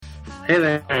Hey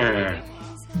there.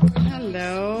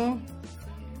 Hello.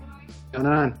 What's going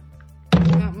on?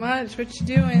 Not much. What you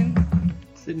doing?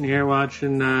 Sitting here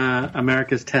watching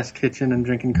America's Test Kitchen and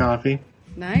drinking coffee.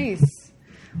 Nice.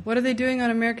 What are they doing on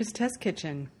America's Test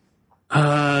Kitchen?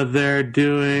 They're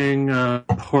doing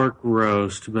pork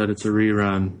roast, but it's a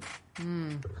rerun.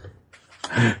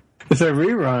 It's a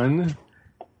rerun?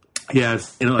 Yeah, I've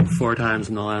seen it like 4 times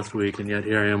in the last week, and yet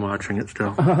here I am watching it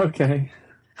still. Oh, okay.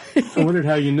 I wondered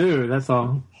how you knew, that's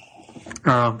all.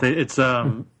 There's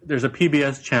a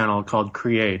PBS channel called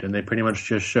Create, and they pretty much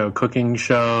just show cooking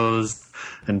shows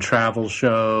and travel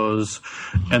shows,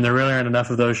 and there really aren't enough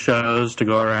of those shows to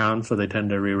go around, so they tend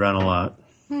to rerun a lot.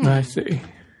 I see.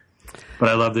 But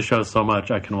I love the show so much,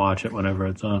 I can watch it whenever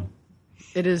it's on.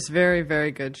 It is very,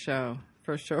 very good show,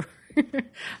 for sure.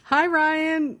 Hi,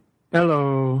 Ryan.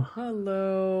 Hello.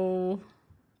 Hello.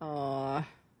 Aw.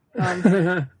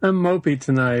 I'm mopey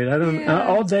tonight.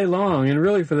 All day long, and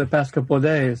really for the past couple of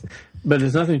days. But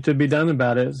there's nothing to be done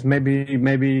about it. So maybe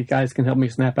you guys can help me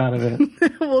snap out of it.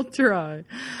 We'll try.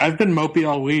 I've been mopey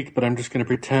all week, but I'm just going to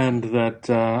pretend that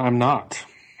I'm not.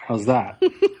 How's that?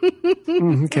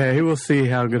 Okay, we'll see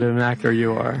how good an actor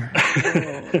you are.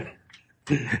 I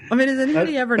mean, has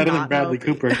anybody ever better not than Bradley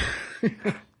mopey?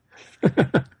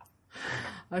 Cooper.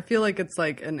 I feel like it's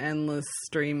like an endless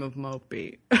stream of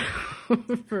mopey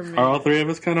for me. Are all 3 of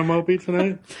us kind of mopey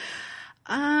tonight?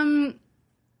 I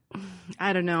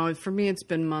don't know. For me, it's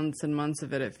been months and months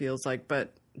of it, it feels like.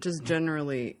 But just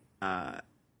generally,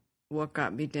 what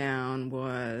got me down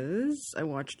was I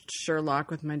watched Sherlock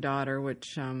with my daughter,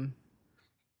 which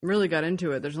really got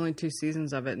into it. There's only 2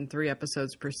 seasons of it and 3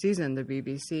 episodes per season, the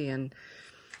BBC. And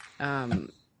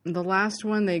the last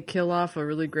one, they kill off a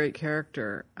really great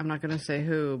character. I'm not going to say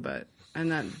who,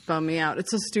 and that bummed me out. It's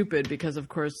so stupid because, of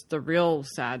course, the real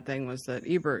sad thing was that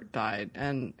Ebert died.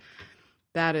 And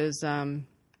that is,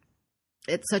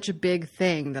 it's such a big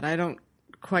thing that I don't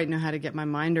quite know how to get my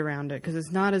mind around it. Because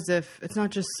it's not as if, it's not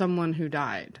just someone who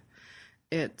died.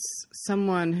 It's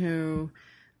someone who,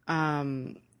 at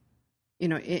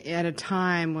a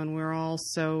time when we're all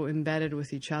so embedded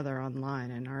with each other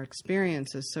online and our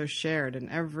experience is so shared and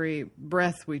every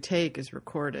breath we take is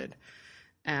recorded.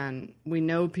 And we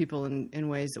know people in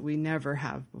ways that we never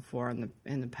have before in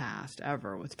the past,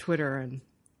 ever, with Twitter and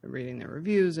reading their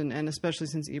reviews. And especially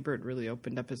since Ebert really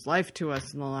opened up his life to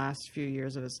us in the last few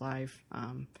years of his life.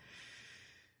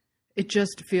 It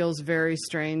just feels very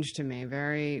strange to me,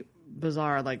 very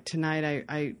bizarre. Like tonight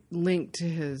I linked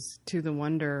to the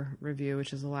Wonder review,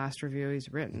 which is the last review he's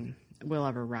will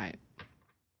ever write.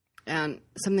 And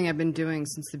something I've been doing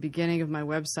since the beginning of my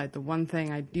website, the one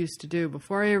thing I used to do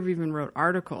before I ever even wrote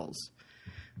articles,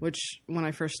 which when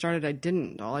I first started I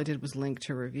didn't. All I did was link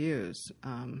to reviews.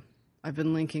 I've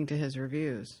been linking to his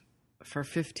reviews for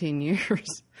 15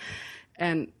 years.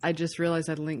 And I just realized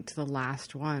I'd linked to the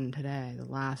last one today,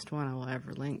 the last one I will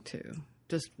ever link to.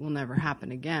 Just will never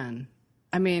happen again.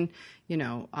 I mean,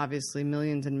 obviously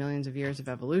millions and millions of years of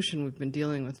evolution, we've been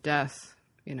dealing with death.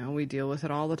 We deal with it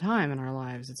all the time in our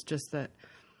lives. It's just that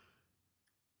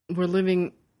we're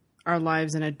living our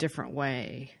lives in a different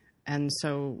way. And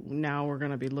so now we're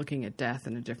going to be looking at death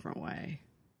in a different way.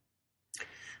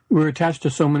 We're attached to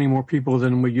so many more people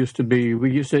than we used to be.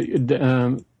 We used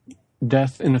to...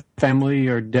 death in a family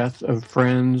or death of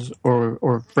friends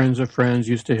or friends of friends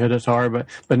used to hit us hard,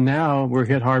 but now we're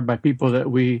hit hard by people that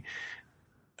we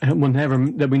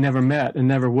never met and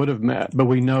never would have met, but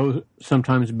we know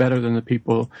sometimes better than the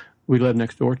people we live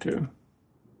next door to.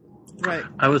 Right.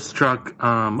 I was struck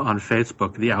on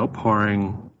Facebook, the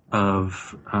outpouring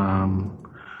of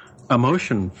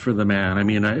emotion for the man. I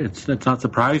mean, it's not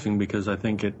surprising because I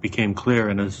think it became clear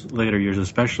in his later years,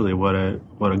 especially what a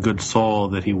good soul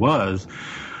that he was.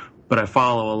 But I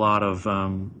follow a lot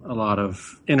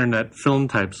of internet film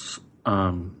types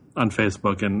on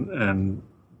Facebook, and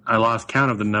I lost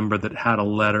count of the number that had a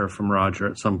letter from Roger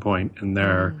at some point in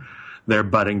their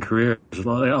budding career,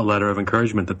 a letter of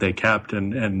encouragement that they kept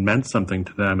and meant something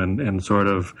to them and sort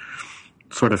of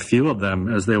fueled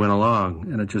them as they went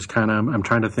along. And it just kind of, I'm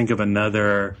trying to think of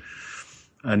another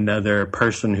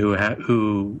person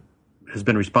who has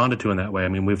been responded to in that way. I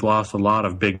mean, we've lost a lot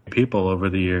of big people over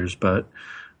the years, but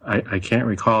I can't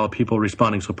recall people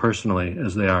responding so personally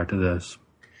as they are to this.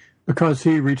 Because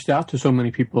he reached out to so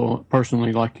many people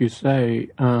personally, like you say.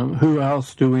 Who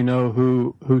else do we know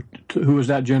who was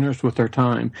that generous with their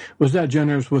time? Was that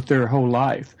generous with their whole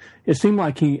life? It seemed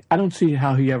like I don't see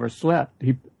how he ever slept.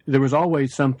 There was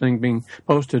always something being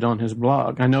posted on his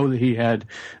blog. I know that he had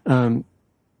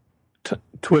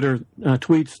Twitter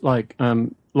tweets like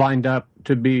lined up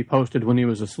to be posted when he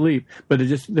was asleep, but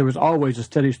there was always a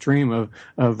steady stream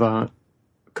of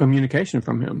communication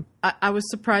from him. I was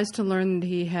surprised to learn that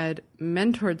he had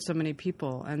mentored so many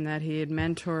people, and that he had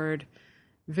mentored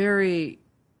very,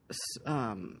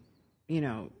 in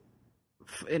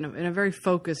a very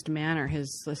focused manner,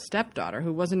 his stepdaughter,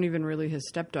 who wasn't even really his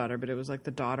stepdaughter, but it was like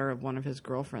the daughter of one of his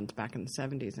girlfriends back in the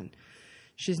 70s. And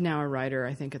she's now a writer,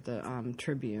 I think, at the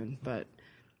Tribune. But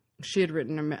she had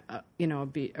written,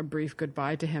 a brief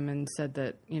goodbye to him and said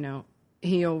that,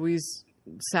 he always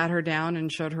sat her down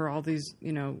and showed her all these,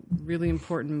 really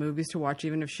important movies to watch,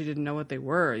 even if she didn't know what they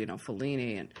were,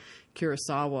 Fellini and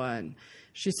Kurosawa. And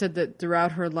she said that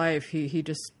throughout her life, he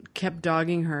just kept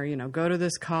dogging her, go to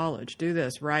this college, do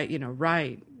this, write,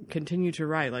 write, continue to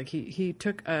write. Like he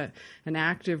took an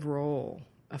active role,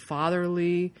 a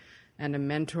fatherly and a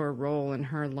mentor role in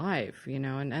her life,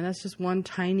 and that's just one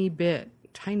tiny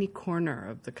corner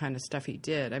of the kind of stuff he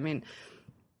did. I mean,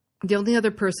 the only other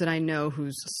person I know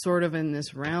who's sort of in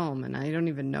this realm, and I don't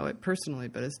even know it personally,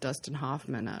 but it's Dustin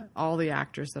Hoffman. All the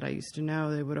actors that I used to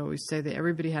know, they would always say that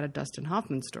everybody had a Dustin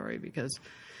Hoffman story, because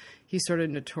he's sort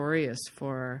of notorious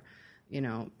for,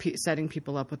 setting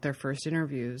people up with their first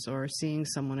interviews, or seeing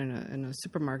someone in a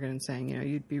supermarket and saying,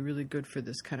 you'd be really good for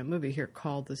this kind of movie. Here,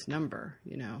 call this number,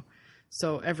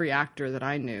 So every actor that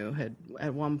I knew had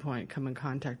at one point come in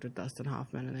contact with Dustin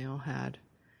Hoffman, and they all had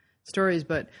stories.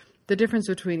 But the difference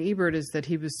between Ebert is that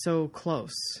he was so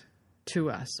close to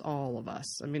us, all of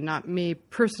us. I mean, not me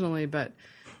personally, but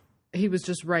he was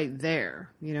just right there.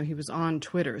 He was on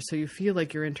Twitter, so you feel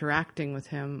like you're interacting with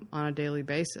him on a daily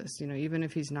basis. Even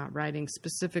if he's not writing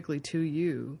specifically to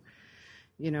you,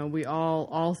 we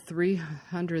all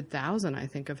 300,000, I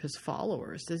think, of his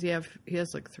followers. He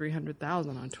has like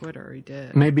 300,000 on Twitter. He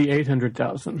did. Maybe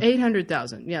 800,000.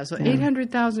 800,000. Yeah. So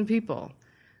 800,000 people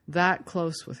that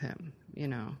close with him,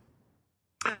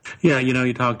 Yeah,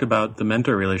 you talked about the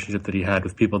mentor relationship that he had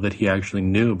with people that he actually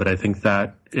knew, but I think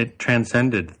that it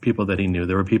transcended people that he knew.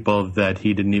 There were people that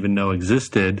he didn't even know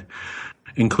existed,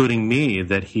 including me,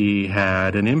 that he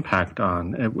had an impact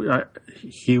on.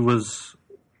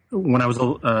 When I was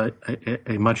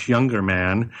a much younger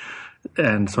man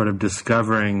and sort of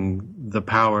discovering the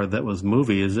power that was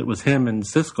movies, it was him and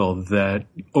Siskel that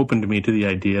opened me to the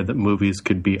idea that movies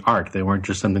could be art. They weren't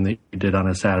just something that you did on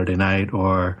a Saturday night,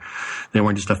 or they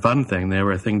weren't just a fun thing. They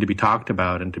were a thing to be talked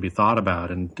about and to be thought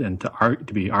about and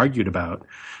to be argued about.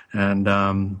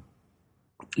 And,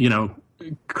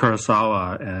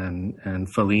 Kurosawa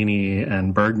and Fellini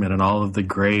and Bergman and all of the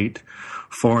great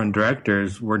foreign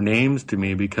directors were names to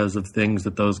me because of things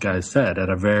that those guys said at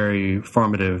a very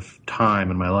formative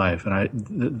time in my life.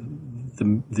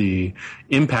 And the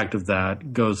impact of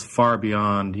that goes far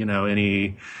beyond,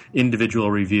 any individual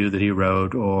review that he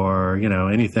wrote or,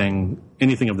 anything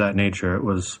of that nature. It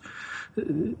was,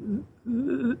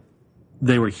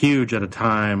 they were huge at a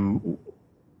time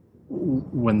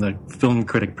when the film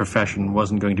critic profession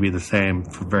wasn't going to be the same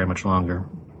for very much longer.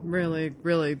 Really,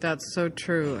 really, that's so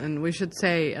true. And we should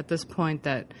say at this point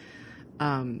that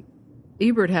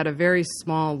Ebert had a very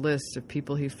small list of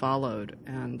people he followed.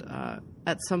 And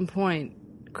at some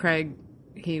point, Craig,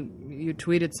 you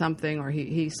tweeted something, or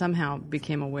he somehow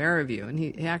became aware of you, and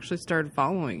he actually started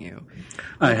following you.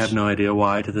 I have no idea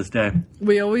why to this day.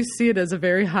 We always see it as a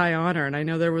very high honor, and I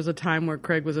know there was a time where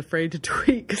Craig was afraid to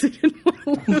tweet because he didn't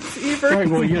want to lose Ebert. Right,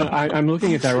 well, I'm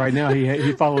looking at that right now.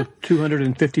 He followed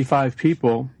 255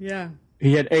 people. Yeah.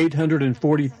 He had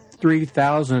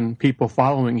 843,000 people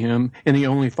following him, and he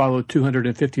only followed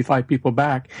 255 people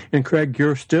back. And Craig,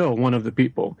 you're still one of the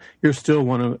people. You're still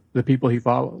one of the people he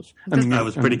follows. I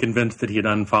was pretty convinced that he had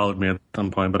unfollowed me at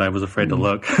some point, but I was afraid to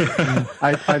look.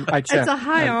 I checked. It's a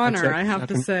high honor, I have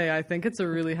to say. I think it's a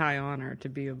really high honor to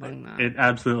be among that. It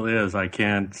absolutely is. I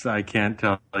can't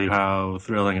tell you how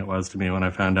thrilling it was to me when I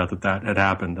found out that had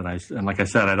happened. And like I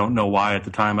said, I don't know why at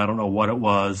the time. I don't know what it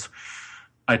was.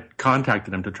 I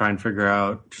contacted him to try and figure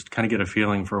out, just kind of get a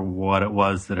feeling for what it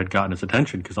was that had gotten his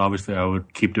attention, because obviously I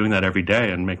would keep doing that every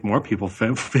day and make more people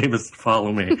famous to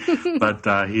follow me. But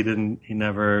he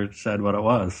never said what it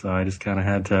was. So I just kind of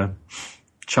had to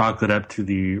chalk it up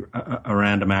to a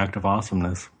random act of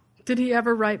awesomeness. Did he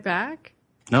ever write back?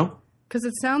 No. Because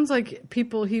it sounds like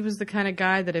he was the kind of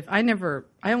guy that I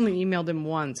only emailed him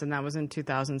once, and that was in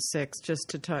 2006, just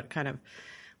to kind of,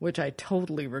 which I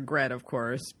totally regret, of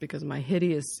course, because my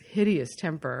hideous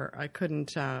temper, I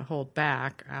couldn't hold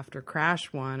back after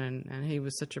Crash won, and he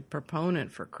was such a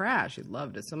proponent for Crash. He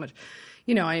loved it so much.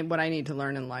 What I need to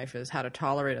learn in life is how to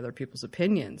tolerate other people's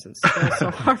opinions, and it's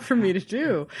so hard for me to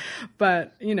do.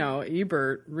 But,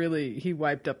 Ebert really, he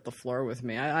wiped up the floor with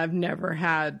me. I've never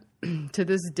had to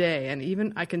this day, and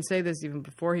even I can say this even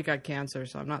before he got cancer,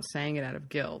 so I'm not saying it out of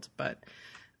guilt, but,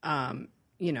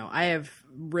 I have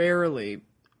rarely,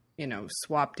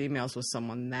 swapped emails with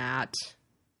someone that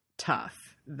tough,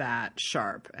 that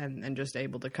sharp, and just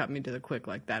able to cut me to the quick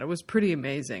like that. It was pretty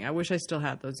amazing. I wish I still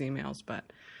had those emails,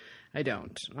 but I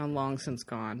don't. I'm long since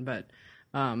gone. But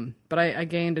I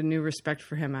gained a new respect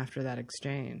for him after that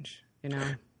exchange,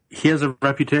 He has a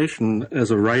reputation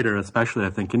as a writer, especially, I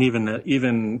think, and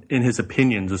even in his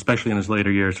opinions, especially in his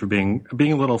later years, for being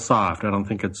a little soft. I don't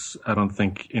think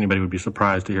anybody would be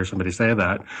surprised to hear somebody say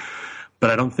that. But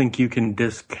I don't think you can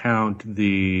discount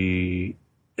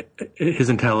his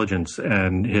intelligence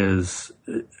and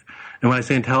when I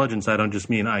say intelligence, I don't just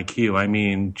mean IQ. I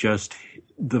mean just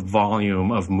the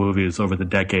volume of movies over the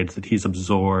decades that he's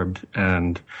absorbed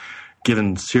and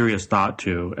given serious thought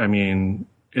to. I mean,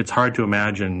 it's hard to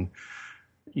imagine,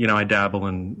 I dabble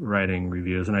in writing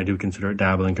reviews, and I do consider it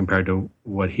dabbling compared to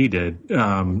what he did,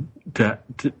 to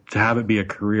have it be a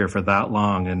career for that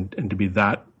long and to be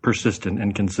that persistent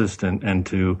and consistent, and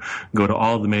to go to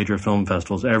all the major film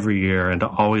festivals every year and to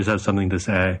always have something to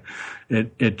say.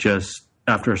 It just,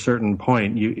 after a certain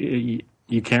point, you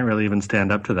can't really even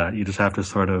stand up to that. You just have to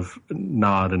sort of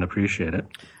nod and appreciate it.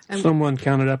 Someone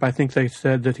counted up, I think they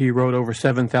said that he wrote over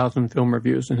 7,000 film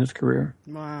reviews in his career.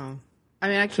 Wow. I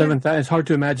mean, I can't... It's hard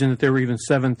to imagine that there were even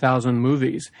 7,000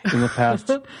 movies in the past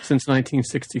since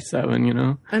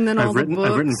 1967, And then I've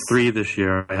written 3 this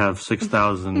year. I have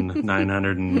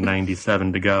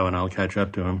 6,997 to go, and I'll catch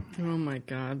up to him. Oh, my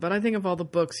God. But I think of all the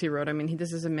books he wrote. I mean,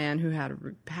 this is a man who had a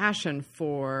passion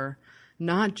for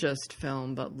not just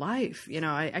film, but life.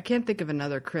 I can't think of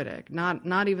another critic,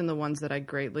 not even the ones that I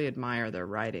greatly admire their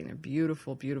writing. They're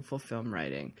beautiful, beautiful film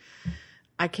writing.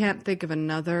 I can't think of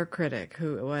another critic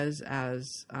who was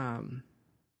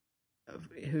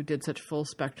who did such full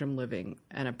spectrum living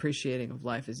and appreciating of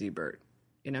life as Ebert.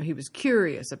 He was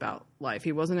curious about life.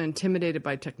 He wasn't intimidated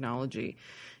by technology.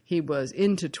 He was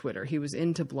into Twitter. He was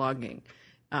into blogging.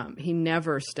 He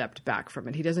never stepped back from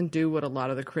it. He doesn't do what a lot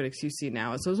of the critics you see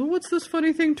now. It says, well, what's this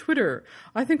funny thing, Twitter?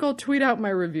 I think I'll tweet out my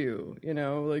review.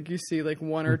 You see like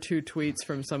 1 or 2 tweets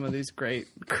from some of these great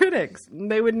critics.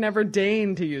 They would never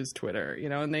deign to use Twitter,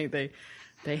 and they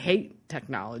hate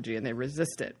technology and they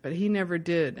resist it. But he never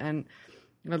did. And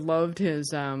I loved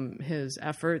his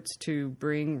efforts to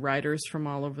bring writers from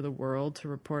all over the world to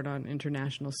report on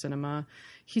international cinema.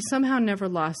 He somehow never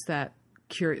lost that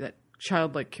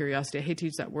childlike curiosity. I hate to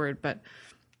use that word, but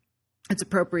it's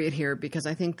appropriate here because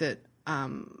I think that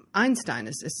Einstein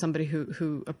is somebody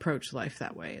who approached life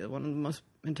that way. One of the most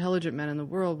intelligent men in the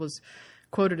world was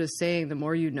quoted as saying, the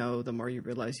more you know, the more you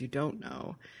realize you don't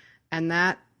know. And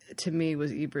that, to me,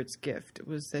 was Ebert's gift. It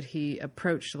was that he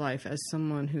approached life as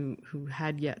someone who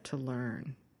had yet to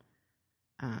learn.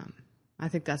 I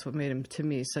think that's what made him, to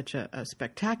me, such a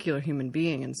spectacular human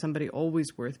being and somebody always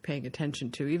worth paying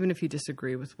attention to, even if you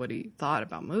disagree with what he thought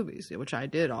about movies, which I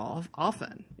did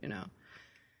often,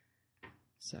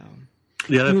 So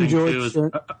the other thing, too, is...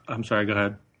 I'm sorry, go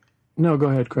ahead. No, go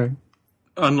ahead, Craig.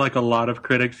 Unlike a lot of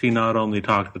critics, he not only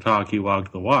talked the talk, he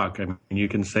walked the walk. I mean, you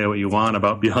can say what you want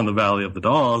about Beyond the Valley of the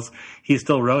Dolls. He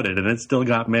still wrote it, and it still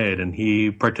got made, and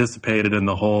he participated in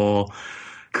the whole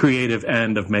creative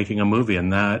end of making a movie,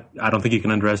 and that, I don't think you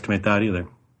can underestimate that either.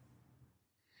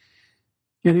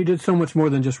 And he did so much more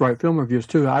than just write film reviews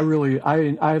too. I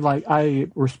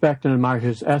respect and admire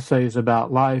his essays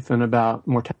about life and about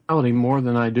mortality more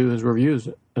than I do his reviews,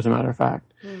 as a matter of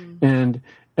fact. And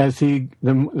as the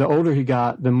older he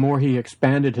got, the more he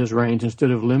expanded his range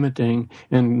instead of limiting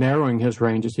and narrowing his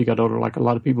range as he got older, like a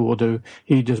lot of people will do.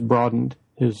 He just broadened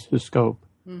his scope.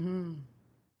 Mm-hmm.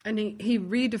 And he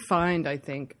redefined, I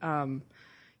think,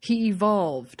 he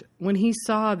evolved when he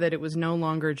saw that it was no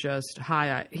longer just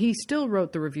he still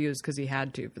wrote the reviews because he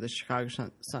had to for the Chicago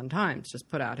Sun-Times,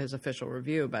 just put out his official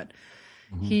review. But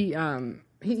he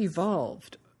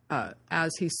evolved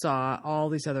as he saw all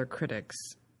these other critics,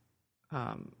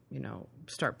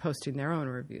 start posting their own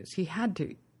reviews. He had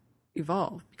to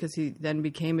evolve because he then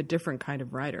became a different kind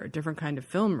of writer, a different kind of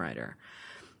film writer.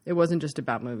 It wasn't just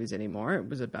about movies anymore. It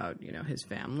was about, his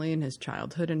family and his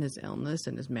childhood and his illness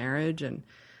and his marriage and,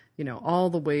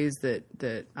 all the ways that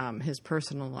his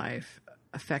personal life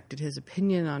affected his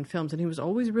opinion on films. And he was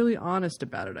always really honest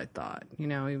about it, I thought. He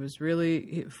was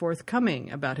really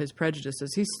forthcoming about his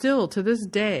prejudices. He's still, to this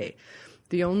day,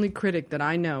 the only critic that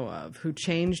I know of who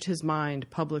changed his mind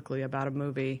publicly about a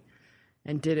movie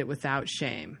and did it without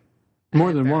shame.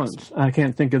 More than once. I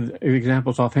can't think of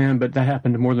examples offhand, but that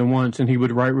happened more than once. And he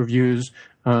would write reviews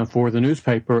for the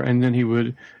newspaper, and then he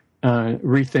would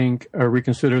rethink or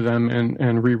reconsider them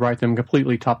and rewrite them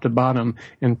completely top to bottom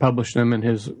and publish them in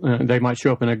his. They might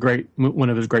show up in one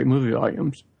of his great movie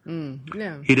volumes.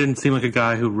 Yeah. He didn't seem like a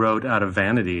guy who wrote out of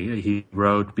vanity. He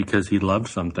wrote because he loved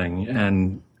something,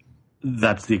 and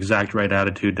that's the exact right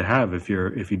attitude to have. If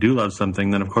you do love something,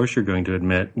 then of course you're going to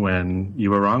admit when you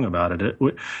were wrong about it.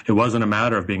 It wasn't a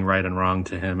matter of being right and wrong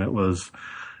to him. It was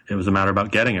a matter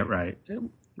about getting it right,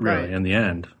 really, in the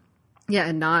end. Yeah,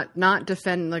 and not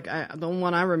defend, the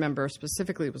one I remember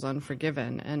specifically was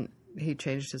Unforgiven, and he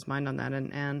changed his mind on that,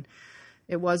 and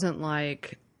it wasn't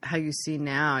like how you see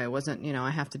now. It wasn't, I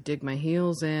have to dig my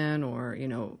heels in, or,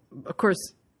 of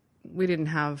course we didn't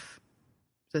have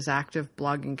this active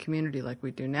blogging community like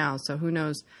we do now, so who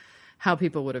knows how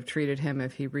people would have treated him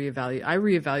if he reevaluated. I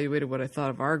reevaluated what I thought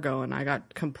of Argo, and I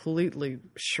got completely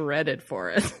shredded for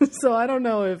it. So I don't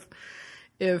know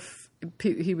if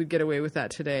he would get away with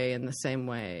that today in the same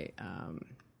way.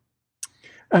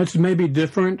 It's maybe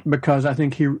different because I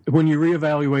think when you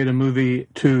reevaluate a movie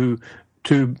to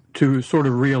sort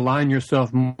of realign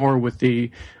yourself more with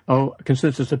the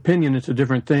consensus opinion, it's a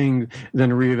different thing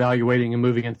than reevaluating a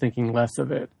movie and thinking less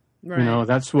of it. Right.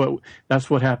 That's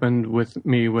what happened with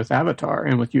me with Avatar,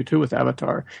 and with you too with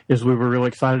Avatar, is we were really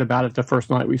excited about it the first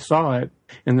night we saw it,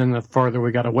 and then the farther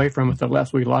we got away from it, the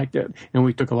less we liked it, and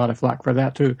we took a lot of flack for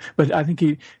that too. But I think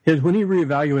when he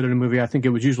reevaluated a movie, I think it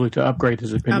was usually to upgrade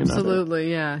his opinion. Absolutely,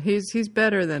 yeah. He's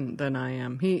better than I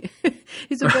am.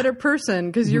 He's a better person,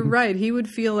 because you're right. He would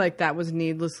feel like that was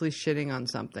needlessly shitting on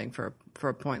something for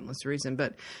a pointless reason,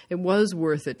 but it was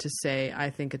worth it to say,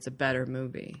 I think it's a better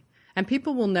movie. And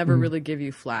people will never really give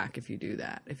you flack if you do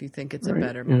that, if you think it's a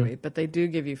better movie. Yeah. But they do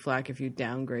give you flack if you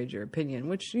downgrade your opinion,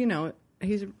 which,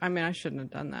 I shouldn't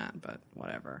have done that, but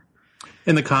whatever.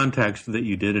 In the context that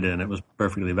you did it in, it was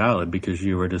perfectly valid, because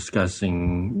you were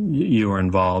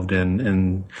involved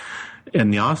in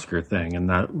the Oscar thing, and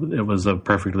that it was a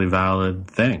perfectly valid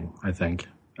thing, I think.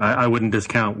 I wouldn't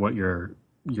discount what your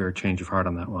change of heart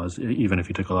on that was, even if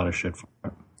you took a lot of shit for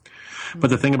it. But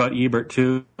the thing about Ebert,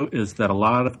 too, is that a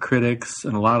lot of critics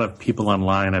and a lot of people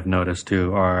online, I've noticed,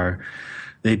 too,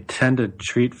 they tend to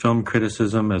treat film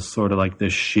criticism as sort of like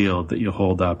this shield that you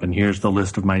hold up, and here's the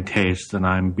list of my tastes, and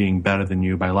I'm being better than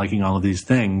you by liking all of these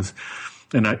things.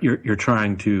 And you're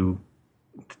trying to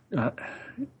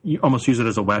you almost use it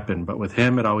as a weapon. But with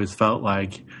him, it always felt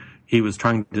like he was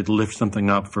trying to lift something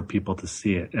up for people to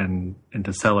see it and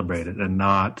to celebrate it, and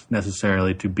not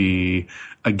necessarily to be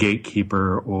a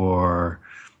gatekeeper or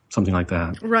something like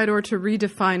that. Right, or to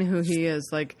redefine who he is.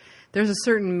 Like, there's a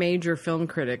certain major film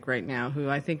critic right now who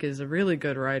I think is a really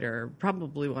good writer,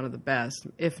 probably one of the best,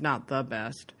 if not the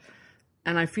best.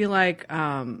 And I feel like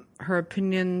her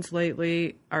opinions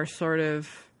lately are sort of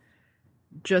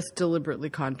just deliberately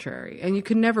contrary. And you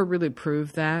can never really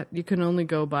prove that. You can only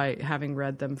go by having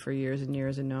read them for years and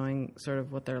years and knowing sort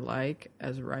of what they're like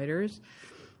as writers.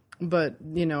 But,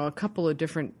 a couple of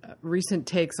different recent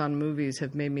takes on movies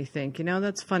have made me think,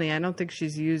 that's funny. I don't think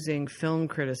she's using film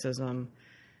criticism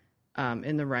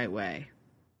in the right way.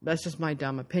 That's just my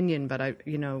dumb opinion. But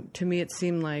to me, it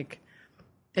seemed like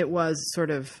it was sort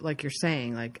of like you're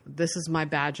saying, like, this is my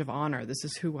badge of honor. This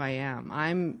is who I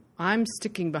am. I'm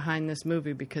sticking behind this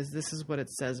movie because this is what it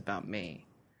says about me.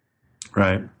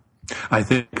 Right. I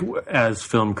think as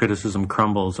film criticism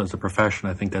crumbles as a profession,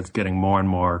 I think that's getting more and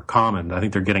more common. I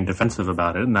think they're getting defensive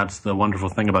about it. And that's the wonderful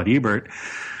thing about Ebert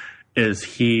is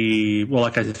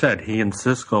like I said, he and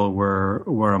Siskel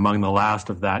were among the last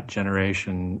of that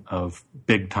generation of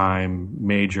big time,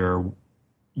 major,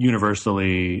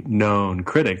 universally known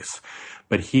critics,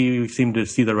 but he seemed to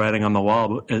see the writing on the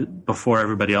wall before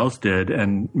everybody else did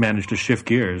and managed to shift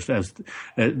gears, as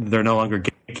they're no longer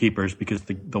gatekeepers because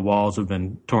the walls have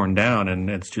been torn down and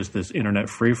it's just this internet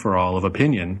free-for-all of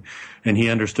opinion. And he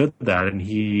understood that, and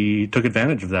he took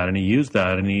advantage of that, and he used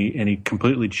that, and he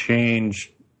completely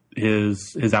changed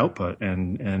his output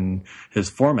and his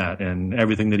format and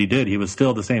everything that he did. He was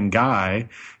still the same guy.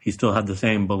 He still had the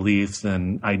same beliefs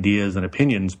and ideas and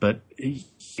opinions, but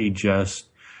he just,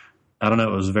 I don't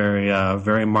know, it was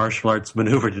very martial arts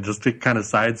maneuver to kind of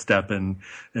sidestep and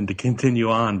to continue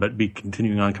on, but be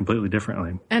continuing on completely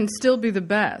differently. And still be the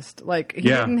best. Like, he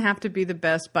didn't have to be the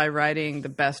best by writing the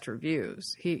best reviews.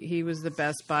 He was the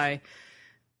best by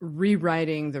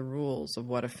rewriting the rules of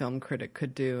what a film critic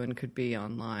could do and could be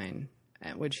online,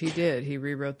 which he did. He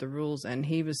rewrote the rules, and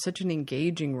he was such an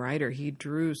engaging writer. He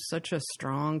drew such a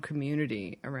strong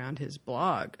community around his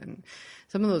blog, and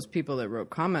some of those people that wrote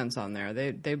comments on there,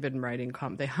 they've been writing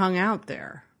they hung out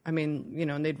there I mean,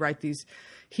 and they'd write these,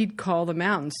 he'd call them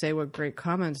out and say what great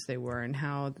comments they were and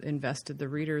how invested the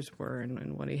readers were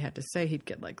and what he had to say. He'd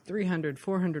get like 300,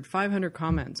 400, 500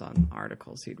 comments on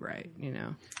articles he'd write,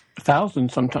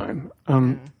 1,000 sometime.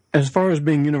 As far as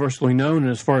being universally known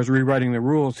and as far as rewriting the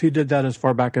rules, he did that as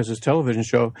far back as his television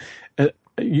show.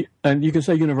 And you can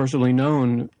say universally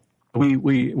known.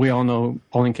 We all know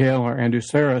Pauline Kael or Andrew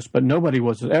Sarris, but nobody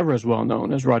was ever as well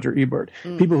known as Roger Ebert.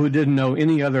 People who didn't know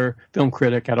any other film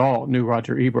critic at all knew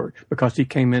Roger Ebert because he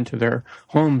came into their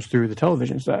homes through the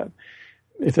television set.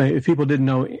 If people didn't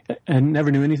know and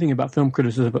never knew anything about film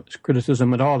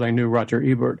criticism at all, they knew Roger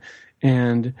Ebert.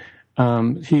 And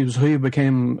he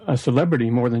became a celebrity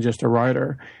more than just a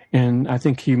writer, and I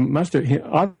think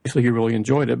obviously he really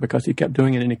enjoyed it because he kept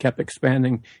doing it and he kept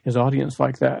expanding his audience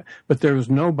like that. But there was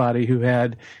nobody who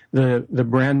had the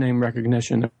brand name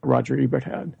recognition that Roger Ebert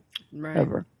had,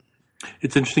 ever.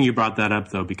 It's interesting you brought that up,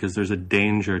 though, because there's a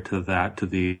danger to that, to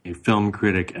the film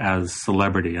critic as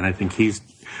celebrity, and I think he's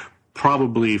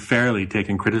probably fairly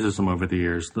taken criticism over the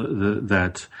years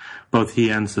that both he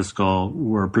and Siskel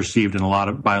were perceived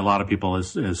by a lot of people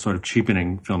as sort of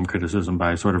cheapening film criticism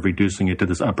by sort of reducing it to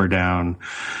this up or down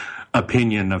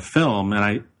opinion of film.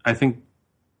 And I think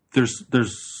there's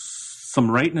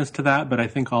some rightness to that, but I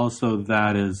think also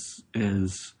that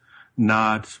is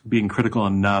not being critical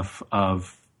enough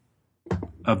of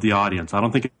the audience. I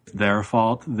don't think it's their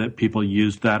fault that people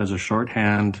used that as a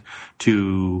shorthand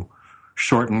to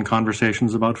shorten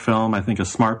conversations about film. I think a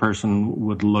smart person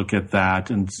would look at that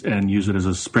and use it as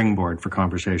a springboard for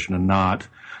conversation and not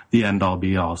the end all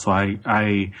be all. So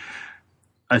I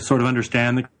sort of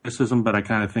understand the criticism, but I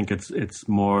kind of think it's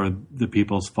more the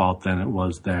people's fault than it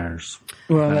was theirs.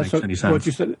 Well, that's what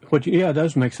you said. It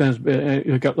does make sense.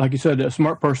 Like you said, a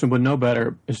smart person would know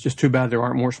better. It's just too bad there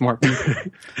aren't more smart people.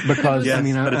 Because yes,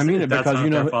 I mean it because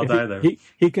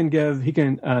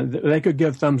they could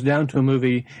give thumbs down to a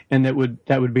movie, and that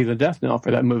would be the death knell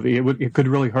for that movie. It could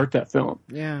really hurt that film.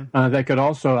 Yeah. They could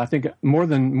also, I think, more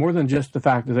than just the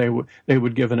fact that they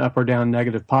would give an up or down,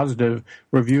 negative, positive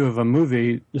review of a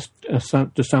movie. Just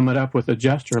to sum it up with a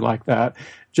gesture like that,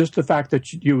 just the fact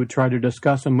that you would try to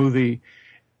discuss a movie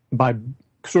by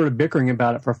sort of bickering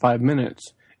about it for 5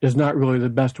 minutes is not really the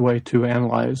best way to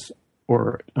analyze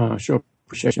or show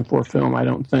appreciation for film, I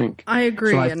don't think. I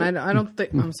agree, I don't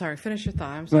think. I'm sorry. Finish your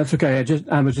thought. That's okay.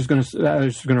 I was just going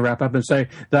to wrap up and say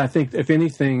that I think if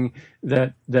anything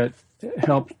that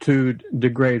helped to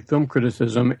degrade film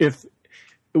criticism, if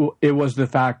it was the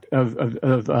fact of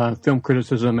film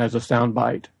criticism as a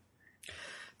soundbite.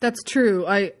 That's true.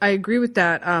 I agree with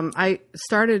that. I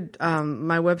started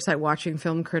my website watching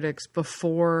film critics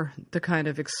before the kind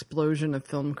of explosion of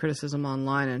film criticism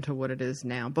online into what it is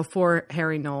now. Before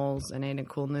Harry Knowles and Ain't It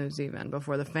Cool News, even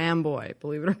before the Fanboy,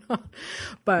 believe it or not.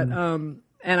 But and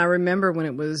I remember when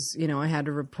it was, I had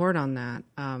to report on that.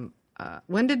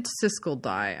 When did Siskel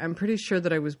die? I'm pretty sure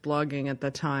that I was blogging at the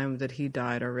time that he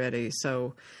died already.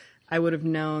 So I would have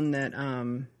known that,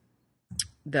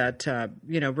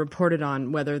 reported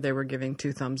on whether they were giving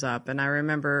 2 thumbs up. And I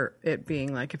remember it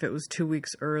being like, if it was 2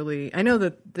 weeks early, I know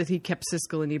that he kept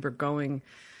Siskel and Ebert going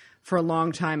for a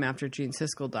long time after Gene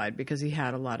Siskel died, because he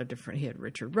had he had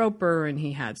Richard Roper and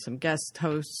he had some guest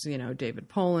hosts, David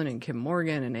Pollan and Kim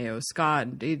Morgan and A.O. Scott.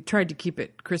 And he tried to keep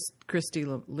it, Christy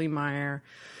Leemeyer.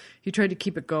 He tried to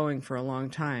keep it going for a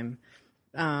long time.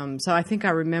 So I think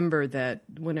I remember that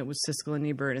when it was Siskel and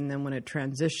Ebert, and then when it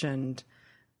transitioned,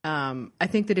 I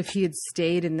think that if he had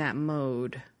stayed in that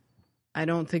mode, I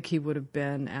don't think he would have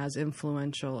been as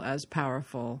influential, as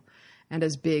powerful, and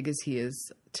as big as he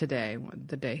is today,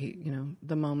 the day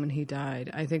the moment he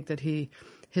died. I think that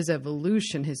his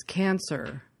evolution, his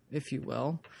cancer, if you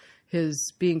will,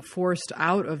 his being forced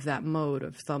out of that mode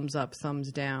of thumbs up,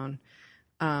 thumbs down,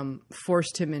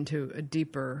 forced him into a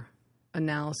deeper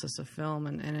analysis of film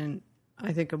and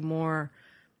I think a more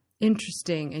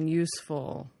interesting and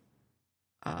useful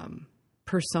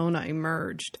persona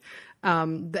emerged.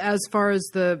 As far as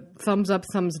the thumbs up,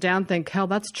 thumbs down thing, hell,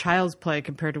 that's child's play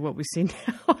compared to what we see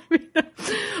now.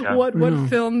 What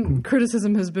film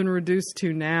criticism has been reduced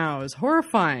to now is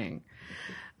horrifying.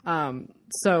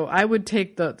 So I would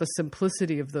take the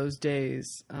simplicity of those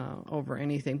days over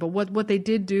anything. But what they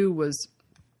did do was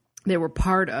they were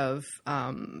part of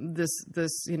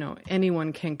this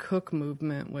anyone can cook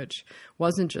movement, which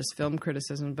wasn't just film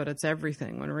criticism, but it's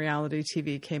everything. When reality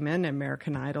TV came in,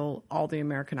 American Idol, all the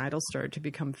American Idols started to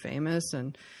become famous,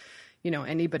 and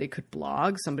anybody could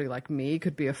blog. Somebody like me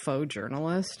could be a faux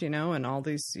journalist, and all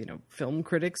these film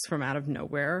critics from out of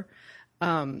nowhere.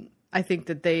 I think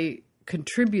that they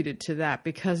contributed to that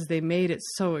because they made it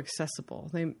so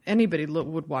accessible. Anybody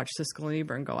would watch Siskel and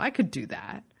Ebert and go, I could do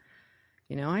that.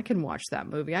 You know, I can watch that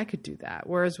movie. I could do that.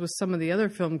 Whereas with some of the other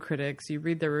film critics, you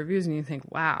read their reviews and you think,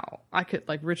 wow, I could,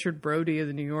 like Richard Brody of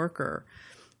the New Yorker.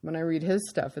 When I read his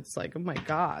stuff, it's like, oh my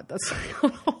God, that's like a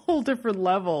whole different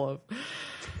level of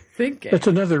thinking. That's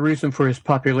another reason for his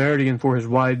popularity and for his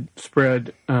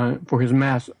widespread, for his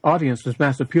mass audience, his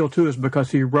mass appeal too, is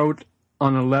because he wrote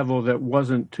on a level that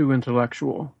wasn't too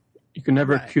intellectual. You can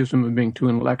never accuse him of being too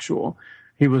intellectual.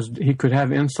 He could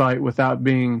have insight without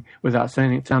sounding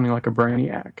like a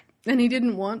brainiac. And he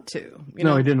didn't want to. He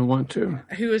didn't want to.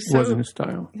 It wasn't his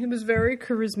style. He was very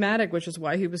charismatic, which is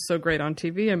why he was so great on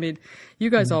TV. I mean,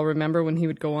 you guys all remember when he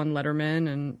would go on Letterman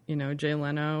and, you know, Jay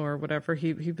Leno or whatever.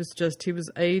 He was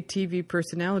a TV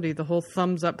personality. The whole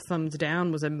thumbs up, thumbs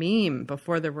down was a meme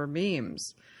before there were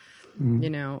memes. You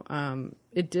know,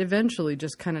 it eventually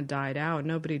just kind of died out.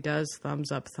 Nobody does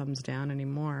thumbs up, thumbs down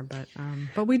anymore.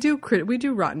 But we do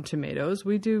Rotten Tomatoes.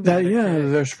 We do.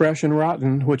 There's Fresh and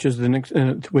Rotten, which is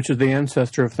the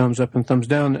ancestor of thumbs up and thumbs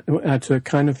down. That's a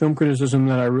kind of film criticism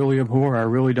that I really abhor. I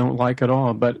really don't like at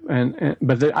all. But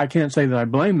I can't say that I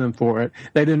blame them for it.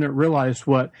 They didn't realize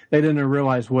what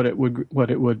it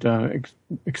would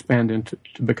expand into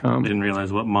to become. They didn't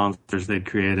realize what monsters they'd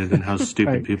created and how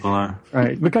stupid people are.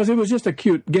 Right, because it was just a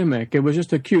cute gimmick. It was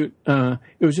just a cute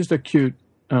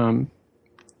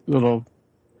little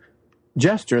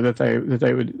gesture that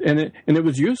they would, and it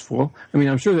was useful. I mean,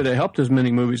 I'm sure that it helped as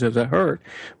many movies as it hurt,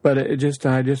 but I just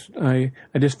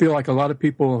feel like a lot of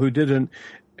people who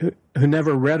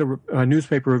never read a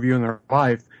newspaper review in their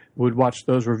life would watch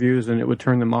those reviews, and it would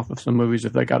turn them off of some movies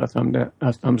if they got a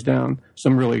thumbs down.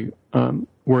 Some really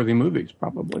worthy movies,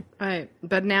 probably. Right,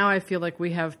 but now I feel like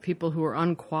we have people who are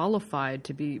unqualified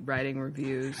to be writing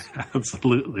reviews.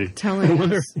 Absolutely, telling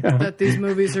us that these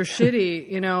movies are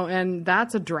shitty, you know, and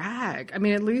that's a drag. I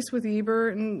mean, at least with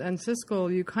Ebert and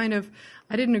Siskel,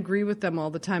 I didn't agree with them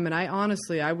all the time, and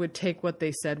I would take what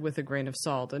they said with a grain of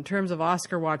salt. In terms of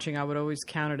Oscar watching, I would always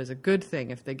count it as a good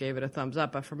thing if they gave it a thumbs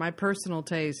up. But for my personal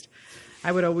taste,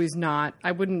 I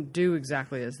wouldn't do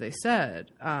exactly as they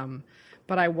said.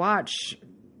 But I watch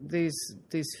these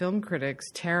film critics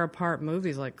tear apart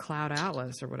movies like Cloud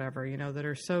Atlas or whatever, you know, that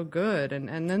are so good, and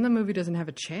then the movie doesn't have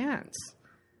a chance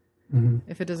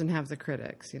if it doesn't have the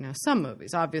critics. You know, some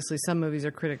movies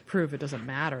are critic proof. It doesn't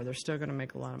matter; they're still going to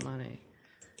make a lot of money.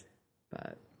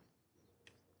 But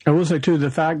I will say too, the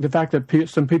fact that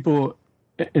some people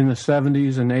in the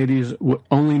 70s and 80s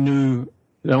only knew.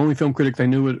 The only film critic they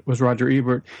knew was Roger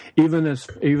Ebert. Even as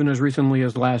recently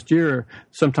as last year,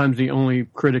 sometimes the only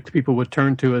critic people would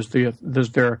turn to as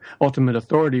their ultimate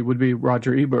authority would be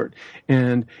Roger Ebert.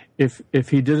 And if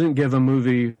he didn't give a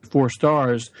movie 4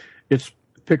 stars, its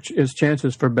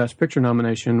chances for Best Picture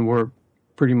nomination were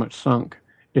pretty much sunk.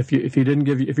 If your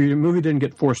movie didn't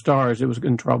get 4 stars, it was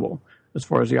in trouble as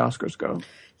far as the Oscars go.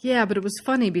 Yeah, but it was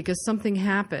funny because something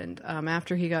happened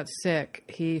after he got sick.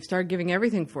 He started giving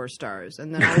everything 4 stars,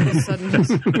 and then all of a sudden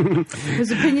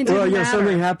his opinion didn't matter.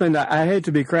 Something happened. I hate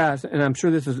to be crass, and I'm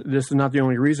sure this is not the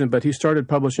only reason, but he started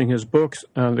publishing his books,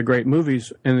 the great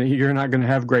movies, and you're not going to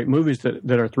have great movies that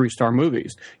are 3-star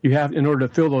movies. You have, in order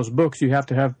to fill those books, you have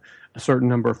to have a certain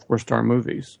number of 4-star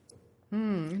movies.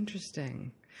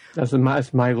 Interesting. That's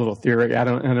my little theory. I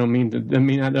don't mean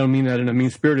that in a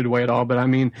mean-spirited way at all, but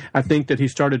I think that he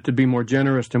started to be more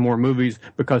generous to more movies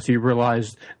because he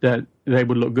realized that they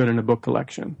would look good in a book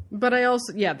collection. But I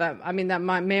also,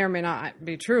 that may or may not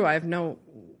be true. I have no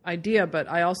idea, but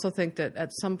I also think that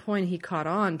at some point he caught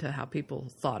on to how people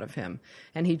thought of him,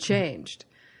 and he changed.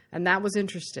 And that was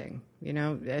interesting. You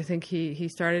know, I think he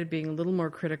started being a little more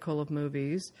critical of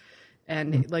movies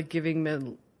and like giving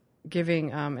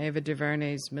Ava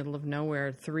DuVernay's Middle of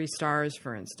Nowhere 3 stars,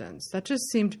 for instance. That just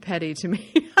seemed petty to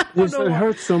me. It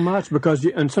hurts so much because,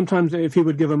 and sometimes if he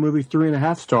would give a movie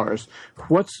 3.5 stars,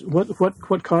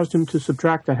 what caused him to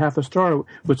subtract that half a star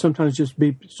would sometimes just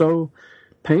be so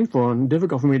painful and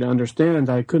difficult for me to understand.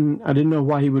 I didn't know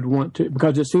why he would want to,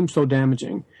 because it seems so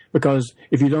damaging. Because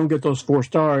if you don't get those 4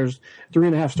 stars,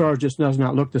 3.5 stars just does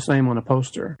not look the same on a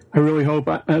poster. I really hope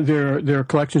there are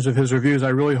collections of his reviews. I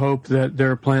really hope that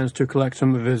there are plans to collect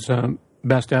some of his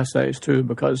best essays too,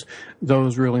 because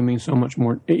those really mean so much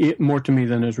more to me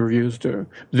than his reviews do.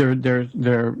 They're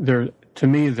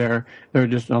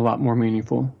just a lot more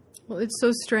meaningful. Well, it's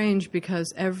so strange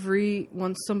because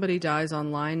once somebody dies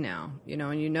online now, you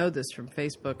know, and you know this from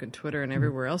Facebook and Twitter and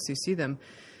everywhere else you see them,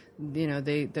 you know,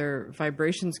 their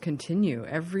vibrations continue.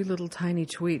 Every little tiny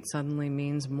tweet suddenly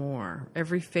means more.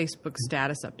 Every Facebook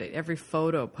status update, every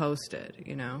photo posted,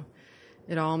 you know.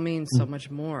 It all means so much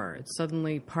more. It's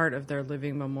suddenly part of their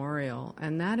living memorial.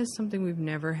 And that is something we've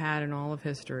never had in all of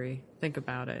history. Think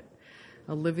about it.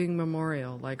 A living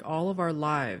memorial, like all of our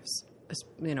lives,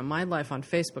 you know, my life on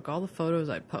Facebook, all the photos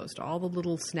I post, all the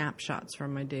little snapshots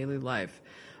from my daily life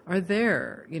are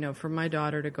there, you know, for my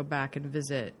daughter to go back and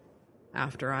visit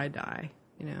after I die,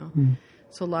 you know.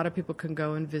 So a lot of people can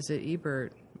go and visit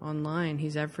Ebert online.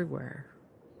 He's everywhere.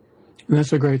 And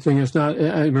that's a great thing. It's not.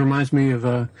 It reminds me of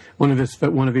one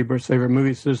of Ebert's favorite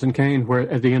movies, Citizen Kane, where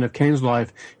at the end of Kane's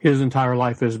life, his entire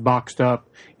life is boxed up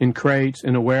in crates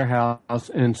in a warehouse,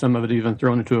 and some of it even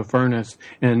thrown into a furnace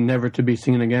and never to be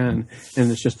seen again.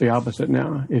 And it's just the opposite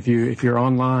now. If you're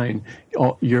online,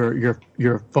 all your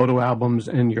photo albums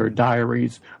and your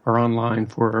diaries are online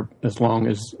for as long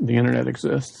as the internet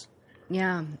exists.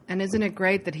 Yeah, and isn't it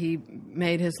great that he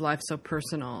made his life so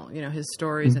personal, you know, his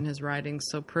stories and his writings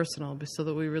so personal, so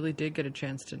that we really did get a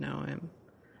chance to know him.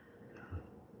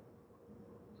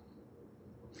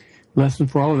 Lesson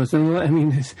for all of us. And I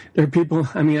mean, there are people.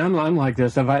 I mean, I'm like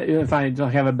this. If I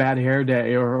have a bad hair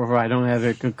day, or if I don't have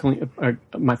a clean,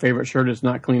 my favorite shirt is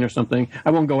not clean or something,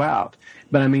 I won't go out.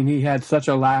 But I mean, he had such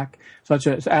an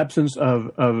absence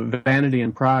of vanity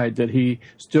and pride that he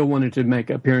still wanted to make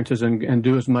appearances and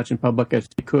do as much in public as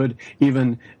he could,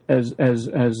 even as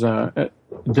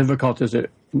difficult as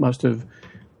it must have.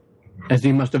 As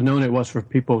he must have known it was for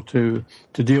people to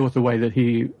deal with the way that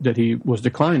he was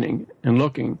declining and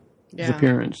looking. His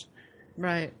appearance.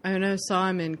 Right. I know I saw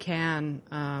him in Cannes,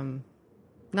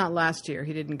 not last year,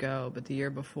 he didn't go, but the year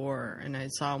before, and I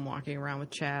saw him walking around with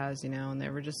Chaz, you know, and they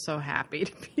were just so happy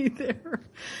to be there.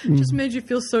 Just made you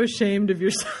feel so ashamed of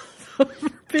yourself for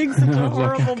being such a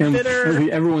horrible,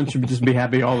 bitter... Everyone should just be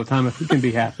happy all the time if we can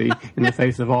be happy in the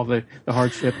face of all the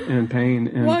hardship and pain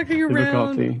and walking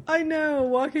difficulty. Around, I know,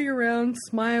 walking around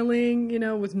smiling, you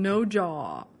know, with no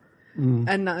jaw.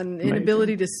 And an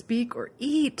inability to speak or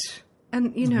eat.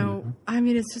 And, you know, I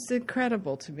mean, it's just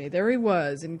incredible to me. There he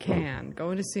was in Cannes,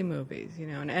 going to see movies, you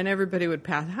know, and everybody would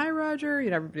pass, hi, Roger. You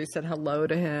know, everybody said hello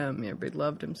to him. Everybody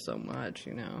loved him so much,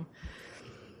 you know.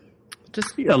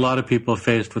 Just a lot of people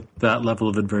faced with that level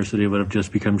of adversity would have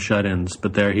just become shut-ins.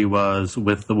 But there he was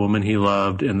with the woman he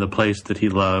loved in the place that he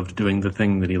loved, doing the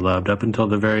thing that he loved up until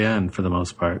the very end, for the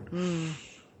most part.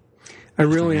 I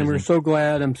really am. We're so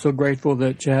glad. I'm so grateful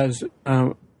that Chaz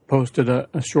posted a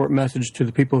short message to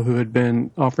the people who had been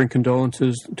offering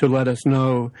condolences to let us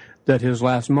know that his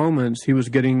last moments, he was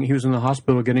in the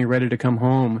hospital getting ready to come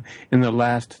home, and the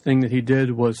last thing that he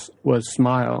did was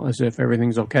smile as if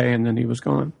everything's okay, and then he was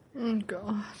gone. Oh,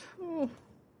 God. Oh.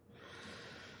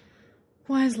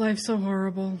 Why is life so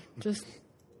horrible? Just,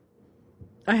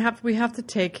 we have to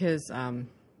take his,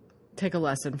 take a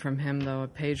lesson from him, though, a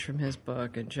page from his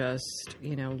book, and just,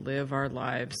 you know, live our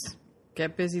lives.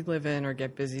 Get busy living or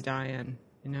get busy dying,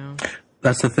 you know?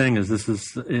 That's the thing, is this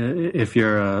is, if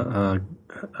you're a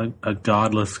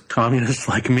godless communist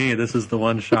like me, this is the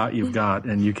one shot you've got,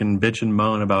 and you can bitch and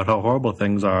moan about how horrible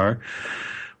things are.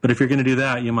 But if you're going to do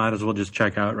that, you might as well just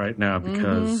check out right now,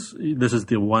 because this is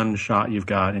the one shot you've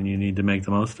got, and you need to make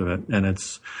the most of it. And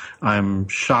I'm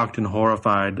shocked and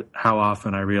horrified how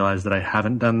often I realize that I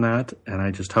haven't done that, and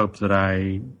I just hope that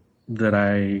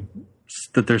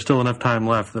there's still enough time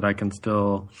left that I can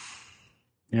still,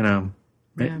 you know,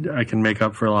 I can make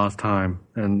up for lost time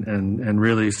and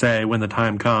really say when the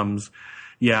time comes,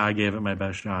 yeah, I gave it my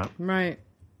best shot. Right.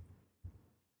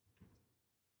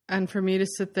 And for me to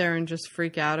sit there and just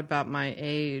freak out about my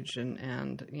age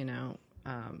and you know,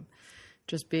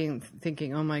 just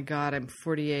thinking, oh my God, I'm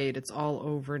 48. It's all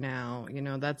over now. You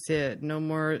know, that's it. No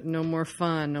more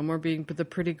fun. No more being the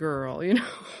pretty girl, you know,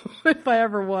 if I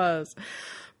ever was.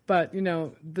 But, you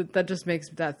know,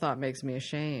 that thought makes me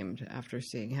ashamed after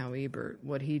seeing how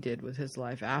what he did with his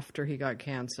life after he got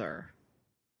cancer.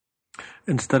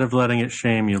 Instead of letting it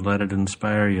shame you, let it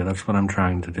inspire you. That's what I'm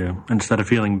trying to do. Instead of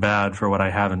feeling bad for what I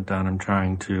haven't done, I'm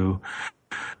trying to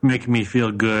make me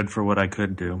feel good for what I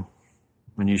could do.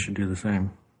 And you should do the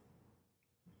same.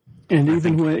 And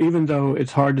even though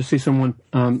it's hard to see someone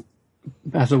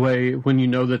pass away when you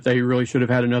know that they really should have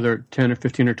had another 10 or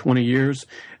 15 or 20 years,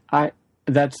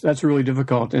 that's really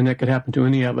difficult, and that could happen to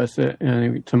any of us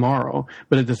tomorrow.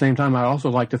 But at the same time, I also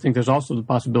like to think there's also the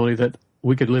possibility that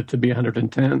we could live to be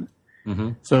 110.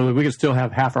 So we could still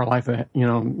have half our life, you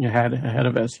know, ahead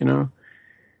of us, you know.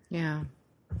 Yeah,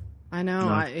 I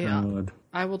know.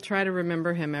 I will try to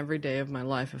remember him every day of my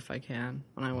life if I can.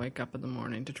 When I wake up in the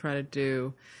morning, to try to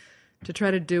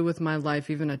do with my life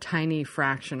even a tiny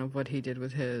fraction of what he did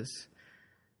with his,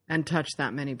 and touch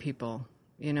that many people.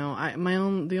 You know,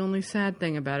 the only sad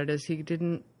thing about it is he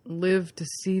didn't live to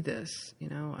see this. You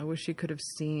know, I wish he could have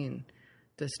seen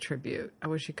this tribute. I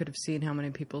wish he could have seen how many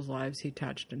people's lives he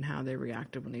touched and how they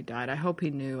reacted when he died. I hope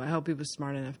he knew. I hope he was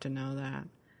smart enough to know that.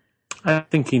 I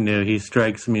think he knew. He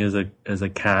strikes me as a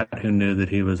cat who knew that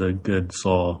he was a good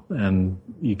soul, and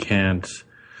you can't.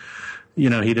 You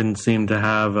know, he didn't seem to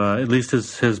have. At least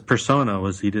his persona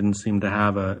was. He didn't seem to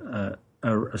have a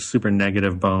super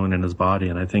negative bone in his body,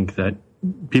 and I think that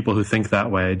people who think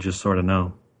that way just sort of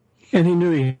know. And he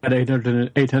knew he had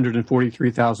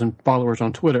 843,000 followers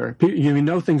on Twitter. You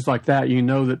know things like that. You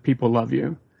know that people love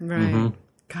you. Right. Mm-hmm.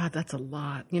 God, that's a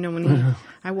lot. You know, when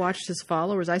I watched his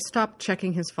followers, I stopped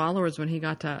checking his followers when he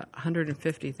got to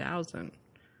 150,000.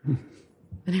 And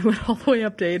he went all the way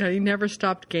up to 800. He never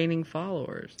stopped gaining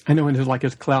followers. I know, and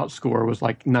his clout score was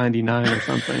like 99 or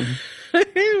something.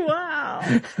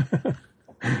 Wow.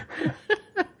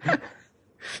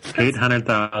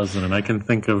 800,000, and I can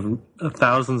think of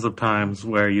thousands of times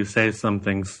where you say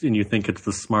something and you think it's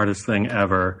the smartest thing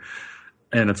ever,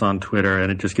 and it's on Twitter and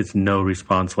it just gets no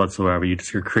response whatsoever. You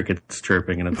just hear crickets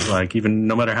chirping, and it's like, even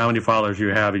no matter how many followers you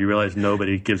have, you realize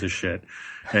nobody gives a shit.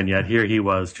 And yet here he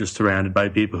was, just surrounded by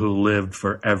people who lived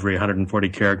for every 140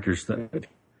 characters that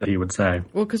he would say.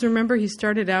 Well, because remember, he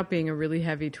started out being a really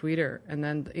heavy tweeter, and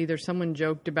then either someone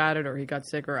joked about it or he got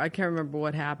sick, or I can't remember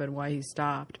what happened, why he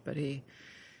stopped, but he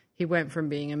went from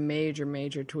being a major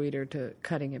tweeter to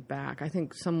cutting it back. I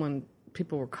think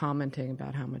people were commenting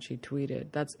about how much he tweeted.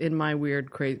 That's in my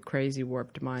weird, crazy,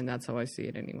 warped mind. That's how I see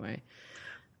it anyway.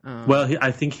 Well,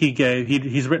 I think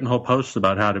he's written whole posts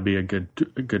about how to be a good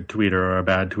tweeter or a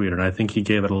bad tweeter, and I think he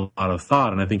gave it a lot of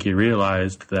thought, and I think he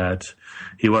realized that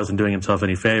he wasn't doing himself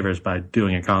any favors by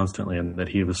doing it constantly, and that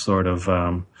he was sort of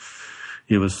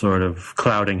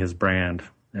clouding his brand.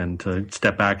 And to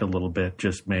step back a little bit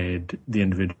just made the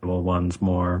individual ones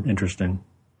more interesting.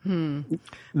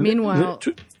 Meanwhile,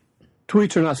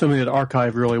 tweets are not something that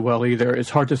archive really well either. It's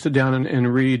hard to sit down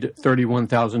and read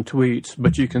 31,000 tweets,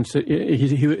 but you can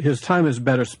his time is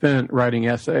better spent writing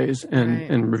essays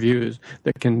and reviews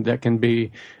that can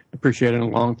be appreciated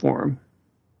in long form.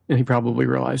 And he probably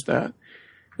realized that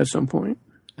at some point.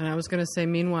 And I was going to say,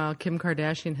 meanwhile, Kim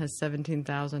Kardashian has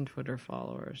 17,000 Twitter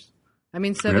followers. I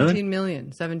mean, 17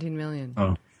 million. 17 million.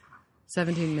 Oh.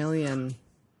 17 million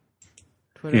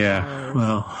Twitter followers.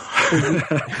 Well.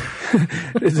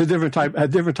 It's a different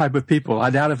type of people. I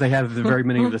doubt if they have very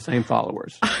many of the same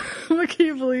followers. Can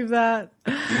you believe that?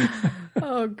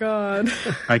 Oh, God.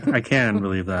 I can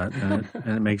believe that, and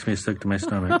it makes me sick to my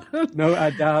stomach. No,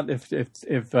 I doubt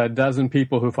if a dozen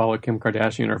people who follow Kim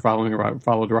Kardashian are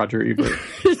followed Roger Ebert.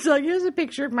 It's like, here's a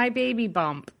picture of my baby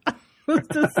bump.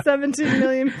 To 17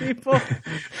 million people.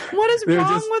 What is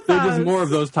wrong with us? There's just more of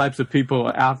those types of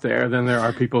people out there than there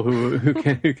are people who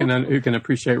can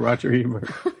appreciate Roger Ebert.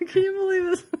 Can you believe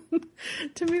this?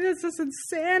 To me, that's just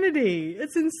insanity.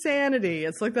 It's insanity.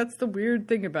 It's like, that's the weird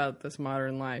thing about this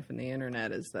modern life and the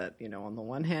internet is that, you know, on the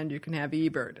one hand, you can have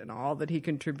Ebert and all that he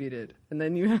contributed, and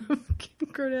then you have Kim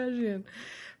Kardashian.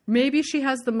 Maybe she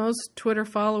has the most Twitter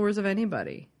followers of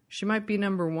anybody. She might be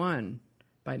number one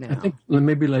by now. I think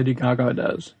maybe Lady Gaga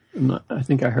does. I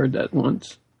think I heard that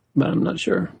once, but I'm not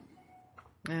sure.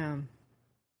 Yeah.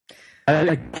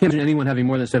 I can't imagine anyone having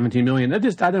more than 17 million. That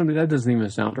doesn't even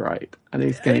sound right. I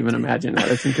just can't even imagine that.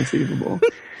 It's inconceivable.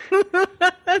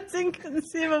 That's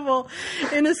inconceivable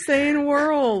in a sane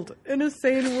world.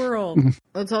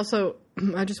 It's also,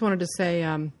 I just wanted to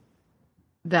say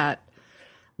that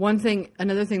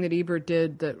another thing that Ebert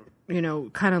did that, you know,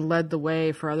 kind of led the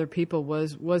way for other people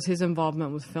was his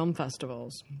involvement with film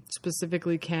festivals,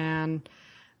 specifically Cannes.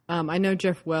 I know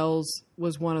Jeff Wells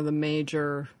was one of the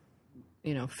major,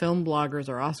 you know, film bloggers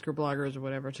or Oscar bloggers or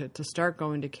whatever to start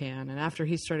going to Cannes. And after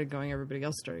he started going, everybody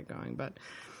else started going. But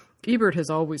Ebert has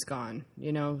always gone,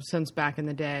 you know, since back in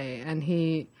the day. And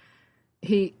he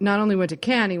not only went to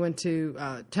Cannes, he went to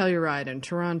Telluride and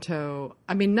Toronto.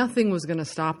 I mean, nothing was going to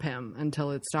stop him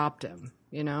until it stopped him,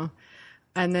 you know.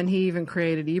 And then he even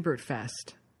created Ebert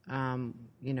Fest.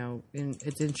 You know,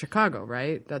 it's in Chicago,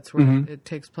 right? That's where it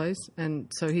takes place. And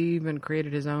so he even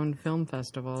created his own film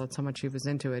festival. That's how much he was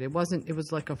into it. It was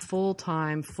like a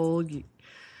full-time,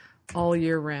 all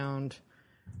year round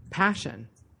passion.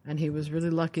 And he was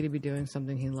really lucky to be doing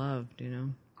something he loved, you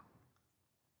know.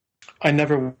 I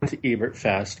never went to Ebert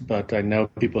Fest, but I know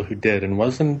people who did. And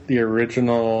wasn't the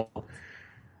original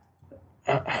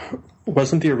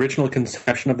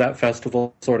conception of that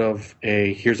festival sort of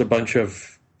here's a bunch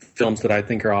of films that I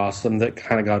think are awesome that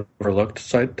kind of got overlooked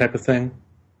type of thing?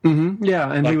 Mm-hmm.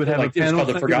 Yeah, and he would have a panel. It's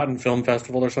called the Forgotten Film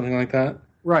Festival or something like that.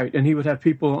 Right, and he would have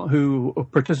people who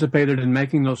participated in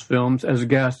making those films as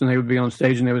guests, and they would be on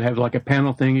stage, and they would have like a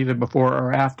panel thing either before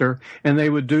or after, and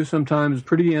they would do sometimes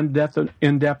pretty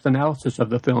in-depth analysis of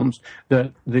the films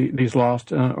that these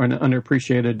lost or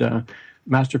underappreciated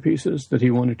masterpieces that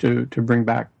he wanted to bring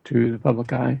back to the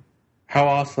public eye. How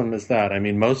awesome is that? I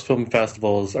mean, most film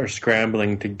festivals are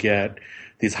scrambling to get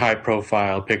these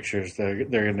high-profile pictures. They're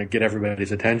going to get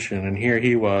everybody's attention. And here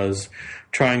he was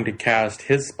trying to cast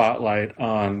his spotlight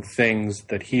on things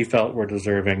that he felt were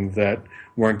deserving that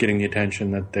weren't getting the attention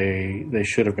that they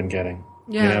should have been getting.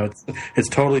 Yeah. You know, it's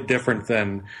totally different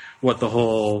than what the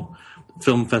whole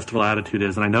film festival attitude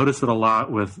is. And I notice it a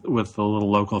lot with the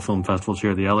little local film festivals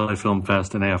here, the LA Film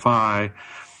Fest and AFI.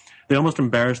 They almost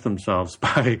embarrass themselves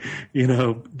by,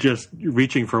 just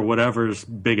reaching for whatever's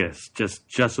biggest,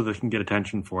 just so they can get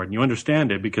attention for it. And you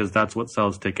understand it because that's what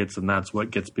sells tickets and that's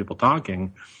what gets people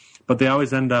talking. But they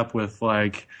always end up with,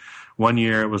 like, one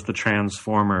year it was the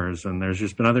Transformers, and there's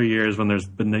just been other years when there's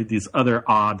been these other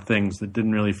odd things that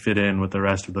didn't really fit in with the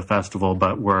rest of the festival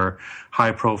but were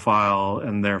high profile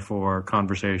and therefore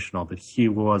conversational. But he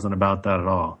wasn't about that at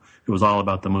all. It was all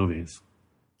about the movies.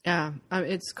 Yeah,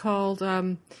 it's called,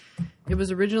 it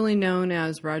was originally known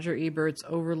as Roger Ebert's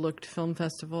Overlooked Film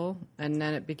Festival, and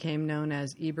then it became known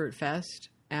as Ebert Fest.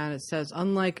 And it says,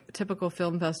 unlike typical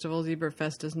film festivals, Ebert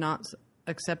Fest did not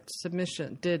accept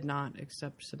submissions,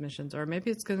 or maybe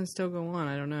it's going to still go on,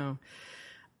 I don't know.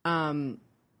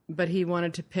 But he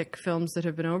wanted to pick films that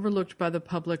have been overlooked by the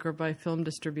public or by film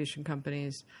distribution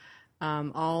companies,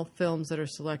 all films that are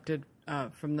selected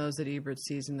from those that Ebert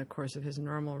sees in the course of his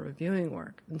normal reviewing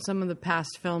work. And some of the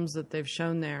past films that they've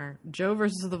shown there, Joe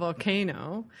versus the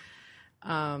Volcano,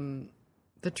 The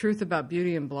Truth About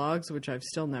Beauty and Blogs, which I've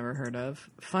still never heard of,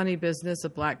 Funny Business, a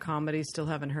black comedy, still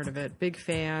haven't heard of it, Big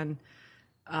Fan.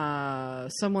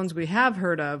 Some ones we have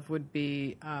heard of would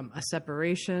be A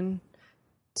Separation,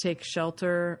 Take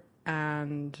Shelter,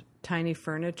 and Tiny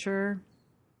Furniture.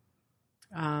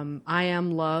 I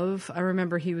Am Love. I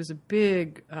remember he was a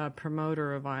big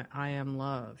promoter of I Am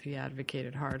Love. He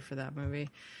advocated hard for that movie.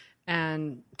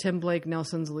 And Tim Blake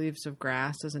Nelson's Leaves of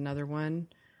Grass is another one.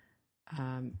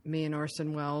 Me and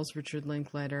Orson Welles, Richard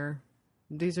Linklater.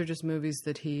 These are just movies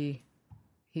that he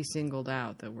singled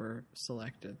out that were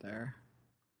selected there.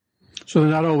 So they're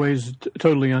not always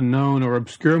totally unknown or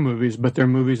obscure movies, but they're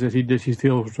movies that he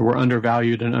feels were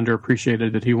undervalued and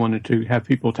underappreciated that he wanted to have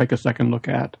people take a second look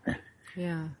at.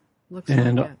 Yeah,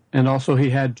 and also he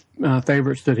had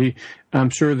favorites that I'm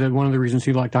sure that one of the reasons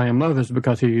he liked I Am Love is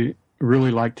because he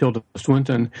really liked Tilda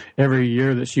Swinton. Every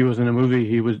year that she was in a movie,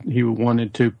 he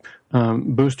wanted to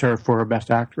boost her for her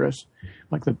Best Actress.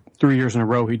 Like the 3 years in a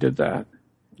row, he did that.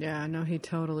 Yeah, no, he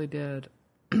totally did.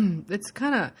 It's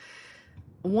kind of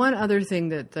one other thing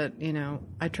that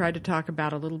I tried to talk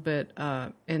about a little bit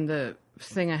in the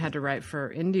thing I had to write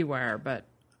for IndieWire, but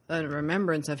a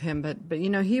remembrance of him, but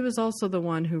he was also the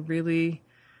one who really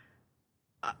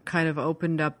kind of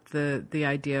opened up the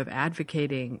idea of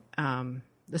advocating,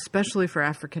 especially for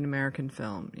African American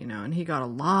film, and he got a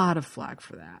lot of flack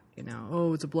for that.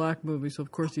 Oh, it's a black movie, so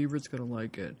of course Ebert's going to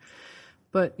like it.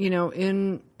 But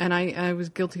I was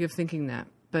guilty of thinking that,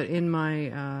 but in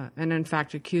my and in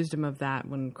fact accused him of that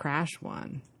when Crash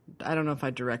won. I don't know if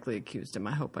I directly accused him.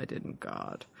 I hope I didn't,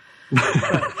 God.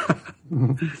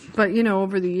 But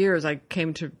over the years, I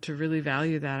came to really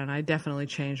value that, and I definitely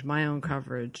changed my own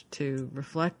coverage to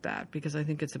reflect that because I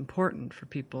think it's important for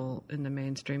people in the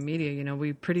mainstream media.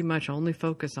 We pretty much only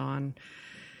focus on,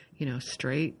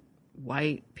 straight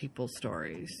white people's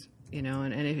stories,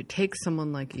 and it takes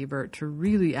someone like Ebert to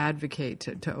really advocate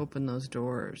to open those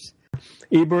doors.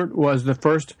 Ebert was the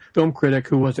first film critic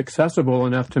who was accessible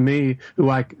enough to me, who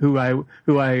I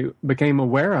became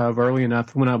aware of early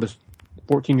enough when I was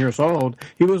 14 years old.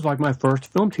 He was like my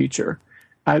first film teacher.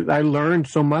 I learned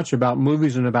so much about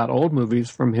movies and about old movies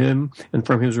from him and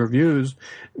from his reviews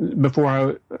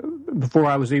before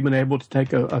I was even able to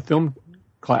take a film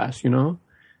class, And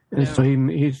so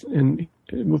he's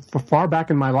far back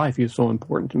in my life, he's so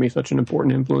important to me, such an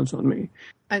important influence on me.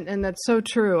 And that's so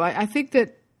true. I think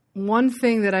that one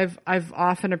thing that I've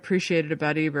often appreciated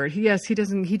about Ebert, he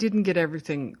didn't get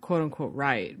everything quote unquote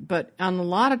right, but on a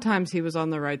lot of times he was on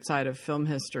the right side of film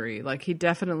history. Like he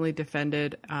definitely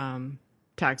defended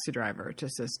Taxi Driver to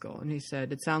Siskel, and he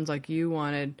said it sounds like you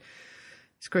wanted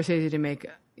Scorsese to make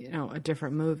a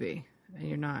different movie, and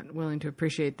you're not willing to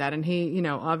appreciate that. And he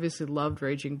obviously loved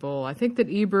Raging Bull. I think that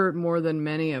Ebert, more than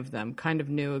many of them, kind of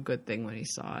knew a good thing when he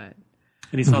saw it,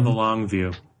 and he saw the long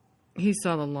view. He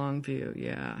saw the long view,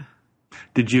 yeah.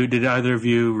 Did either of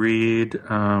you read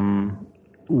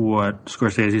what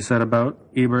Scorsese said about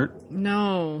Ebert?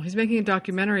 No, he's making a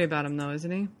documentary about him, though,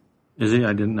 isn't he? Is he?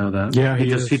 I didn't know that. Yeah,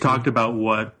 he talked about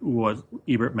what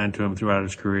Ebert meant to him throughout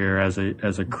his career as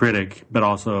a critic, but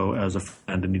also as a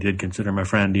friend, and he did consider him a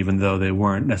friend, even though they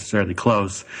weren't necessarily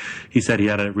close. He said he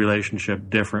had a relationship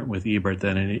different with Ebert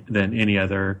than any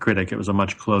other critic. It was a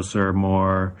much closer,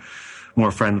 more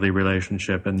friendly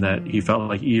relationship, and that he felt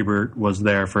like Ebert was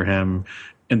there for him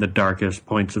in the darkest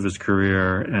points of his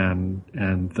career, and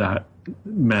that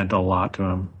meant a lot to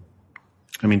him.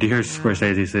 I mean, to hear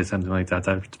Scorsese say something like that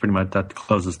pretty much that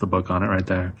closes the book on it right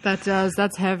there. That does.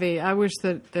 That's heavy. I wish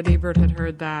that Ebert had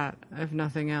heard that, if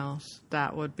nothing else.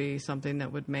 That would be something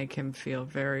that would make him feel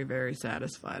very, very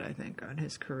satisfied, I think, on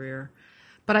his career.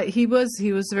 But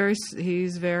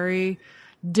he's very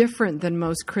different than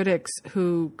most critics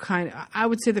who I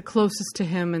would say the closest to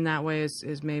him in that way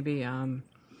is maybe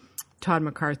Todd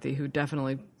McCarthy, who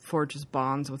definitely forges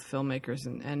bonds with filmmakers,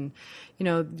 and you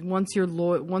know, once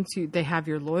they have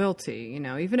your loyalty, you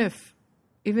know, even if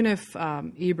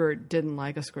Ebert didn't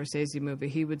like a Scorsese movie,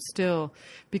 he would still,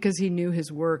 because he knew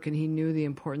his work and he knew the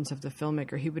importance of the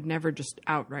filmmaker, he would never just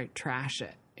outright trash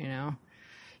it, you know.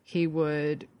 He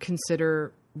would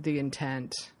consider the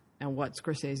intent and what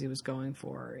Scorsese was going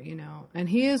for, you know. And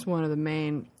he is one of the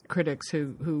main critics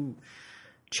who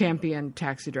championed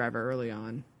Taxi Driver early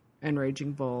on and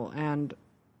Raging Bull, and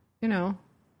you know,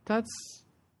 that's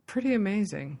pretty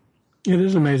amazing. It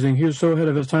is amazing. He was so ahead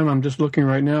of his time. I'm just looking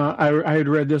right now. I had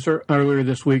read this earlier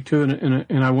this week too,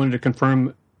 and I wanted to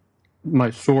confirm my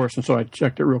source, and so I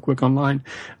checked it real quick online.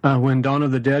 When Dawn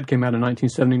of the Dead came out in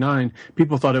 1979,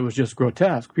 people thought it was just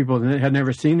grotesque. People had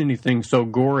never seen anything so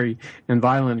gory and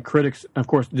violent. Critics, of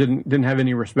course, didn't have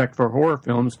any respect for horror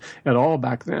films at all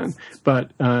back then.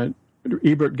 But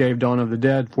Ebert gave Dawn of the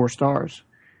Dead 4 stars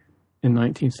in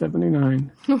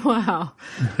 1979. Wow.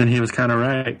 And he was kind of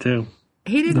right, too.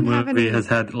 He didn't have any... The movie has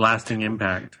had lasting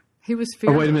impact. He was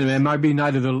fearless. Oh, wait a minute. It might be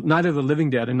Night of the Living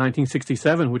Dead in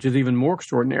 1967, which is even more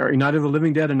extraordinary. Night of the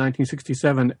Living Dead in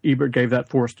 1967, Ebert gave that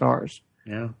 4 stars.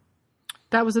 Yeah.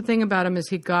 That was the thing about him, is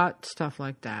he got stuff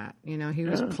like that. You know, he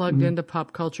was plugged into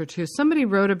pop culture, too. Somebody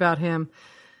wrote about him,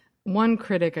 one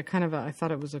critic, I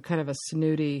thought it was a kind of a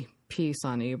snooty piece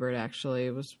on Ebert, actually.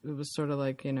 It was sort of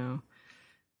like, you know,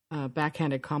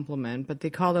 backhanded compliment, but they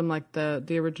called him like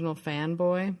the original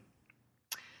fanboy.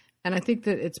 And I think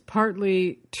that it's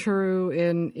partly true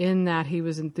in that he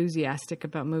was enthusiastic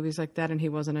about movies like that, and he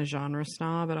wasn't a genre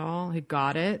snob at all. He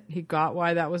got it. He got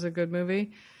why that was a good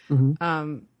movie.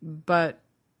 Mm-hmm. But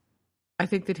I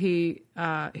think that he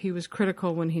was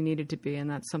critical when he needed to be, and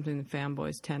that's something that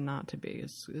fanboys tend not to be,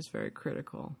 is very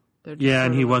critical. Yeah,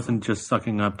 and he wasn't just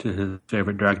sucking up to his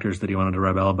favorite directors that he wanted to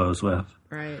rub elbows with.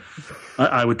 Right.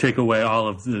 I would take away all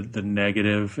of the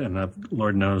negative, and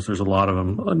Lord knows there's a lot of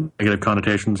them, negative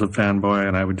connotations of fanboy,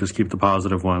 and I would just keep the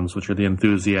positive ones, which are the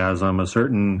enthusiasm, a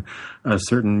certain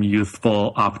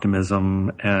youthful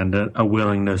optimism, and a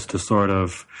willingness to sort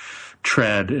of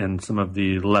tread in some of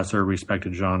the lesser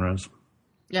respected genres.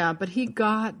 Yeah, but he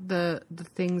got the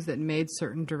things that made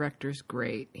certain directors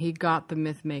great. He got the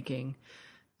myth making.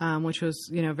 Which was,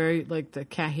 you know, very like the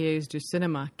Cahiers du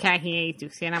Cinema. Cahiers du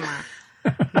Cinema.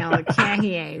 You know, like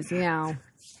Cahiers, you know.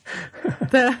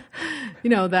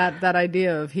 That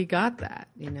idea of he got that.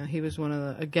 You know, he was one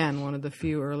of the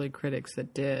few early critics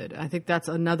that did. I think that's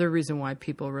another reason why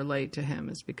people relate to him,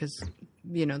 is because,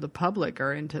 you know, the public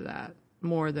are into that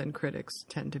more than critics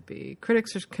tend to be.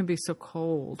 Critics can be so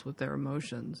cold with their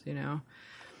emotions, you know.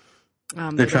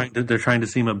 They're trying to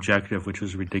seem objective, which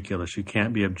is ridiculous. You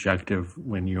can't be objective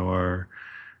when you're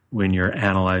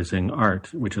analyzing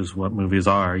art, which is what movies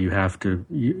are. You have to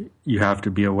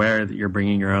be aware that you're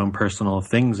bringing your own personal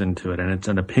things into it, and it's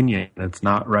an opinion. It's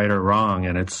not right or wrong,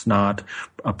 and it's not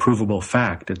a provable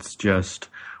fact. It's just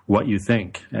what you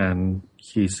think. And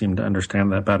he seemed to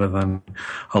understand that better than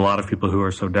a lot of people who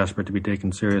are so desperate to be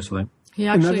taken seriously.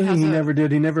 Another thing he never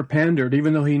did, he never pandered,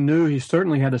 even though he knew, he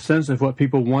certainly had a sense of what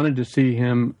people wanted to see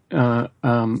him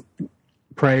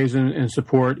praise and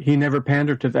support. He never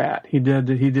pandered to that. He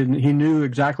knew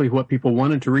exactly what people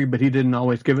wanted to read, but he didn't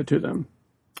always give it to them.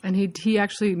 And he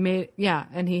actually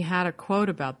and he had a quote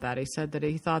about that. He said that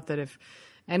he thought that if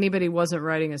anybody wasn't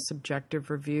writing a subjective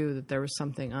review, that there was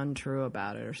something untrue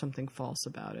about it or something false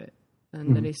about it.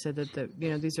 And then he said that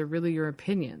you know, these are really your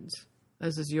opinions.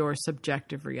 This is your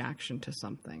subjective reaction to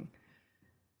something.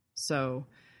 So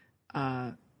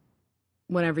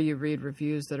whenever you read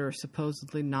reviews that are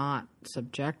supposedly not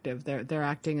subjective, they're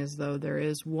acting as though there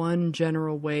is one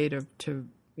general way to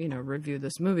you know, review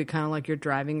this movie, kind of like you're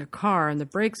driving a car and the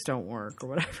brakes don't work or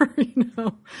whatever, you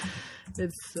know.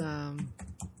 It's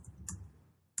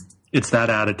It's that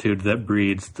attitude that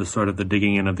breeds the sort of the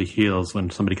digging in of the heels when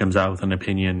somebody comes out with an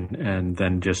opinion and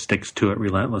then just sticks to it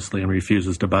relentlessly and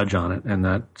refuses to budge on it. And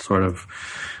that sort of,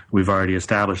 we've already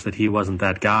established that he wasn't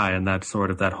that guy, and that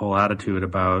sort of that whole attitude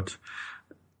about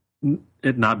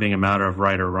it not being a matter of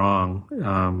right or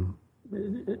wrong,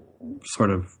 sort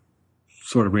of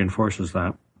reinforces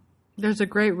that. There's a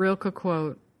great Rilke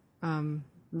quote,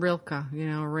 Rilke,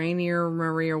 Rainier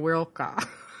Maria Rilke.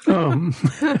 I'm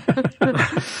sorry,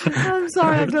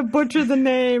 I have to butcher the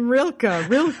name. Rilke,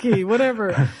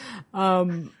 whatever.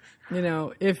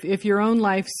 If your own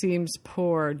life seems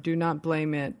poor, do not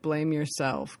blame it. Blame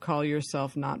yourself. Call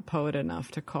yourself not poet enough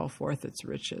to call forth its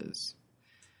riches.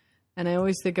 And I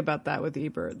always think about that with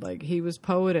Ebert. Like, he was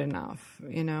poet enough,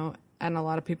 and a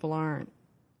lot of people aren't.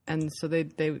 And so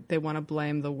they want to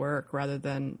blame the work rather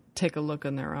than take a look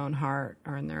in their own heart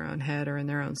or in their own head or in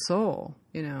their own soul,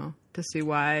 to see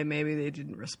why maybe they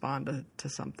didn't respond to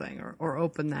something or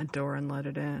open that door and let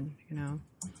it in,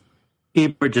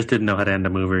 Ebert just didn't know how to end a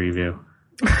movie review.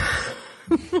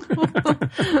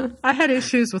 I had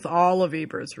issues with all of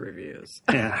Ebert's reviews.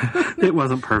 Yeah, it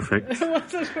wasn't perfect. It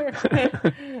wasn't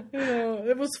perfect.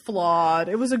 It was flawed.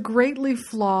 It was a greatly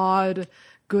flawed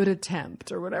good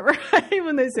attempt or whatever. I hate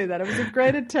when they say that. It was a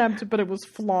great attempt, but it was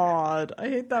flawed. I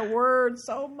hate that word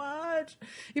so much.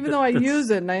 Even though I use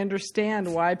it and I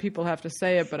understand why people have to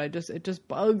say it, but it just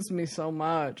bugs me so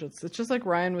much. It's just like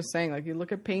Ryan was saying, like, you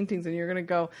look at paintings and you're going to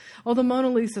go, oh, the Mona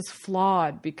Lisa's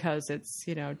flawed because it's,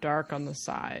 dark on the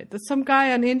side. That some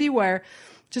guy on IndieWire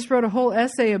just wrote a whole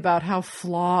essay about how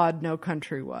flawed No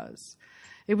Country was.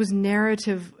 It was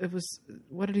narrative. It was,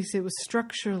 what did he say? It was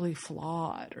structurally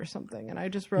flawed or something. And I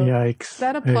just wrote, yikes.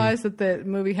 That applies that the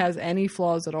movie has any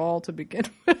flaws at all to begin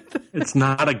with. It's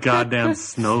not a goddamn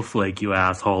snowflake, you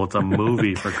asshole. It's a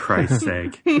movie, for Christ's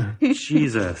sake.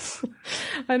 Jesus.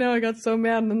 I know, I got so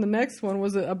mad. And then the next one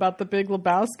was about The Big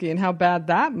Lebowski and how bad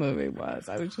that movie was.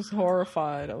 I was just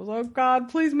horrified. I was, oh, God,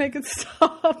 please make it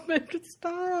stop. Make it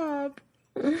stop.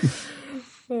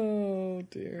 Oh,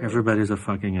 dear. Everybody's a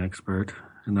fucking expert,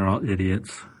 and they're all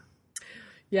idiots.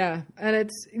 Yeah, and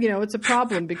it's, it's a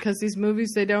problem because these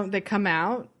movies, they come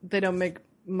out, they don't make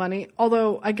money.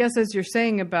 Although, I guess as you're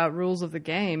saying about rules of the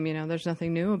game, there's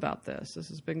nothing new about this. This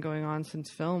has been going on since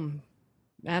film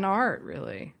and art,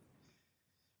 really.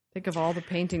 Think of all the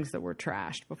paintings that were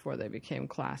trashed before they became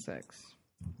classics.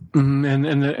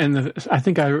 Mm-hmm. I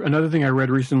think another thing I read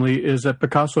recently is that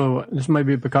Picasso. This might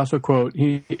be a Picasso quote.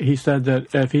 He said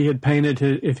that if he had painted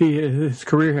his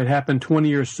career had happened 20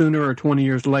 years sooner or 20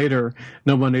 years later,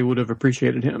 nobody would have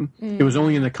appreciated him. It was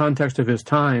only in the context of his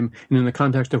time and in the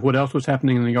context of what else was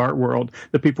happening in the art world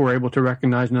that people were able to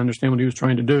recognize and understand what he was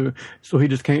trying to do. So he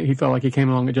felt like he came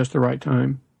along at just the right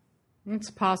time.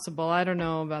 It's possible. I don't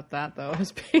know about that, though.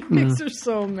 His paintings are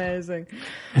so amazing.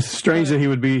 It's strange that he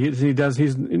would be.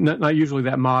 He's not usually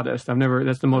that modest.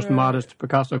 That's the most modest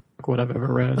Picasso quote I've ever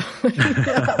read.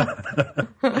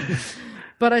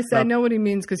 But I know what he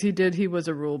means because he was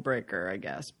a rule breaker, I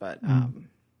guess. But yeah.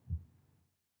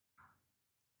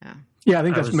 Yeah, I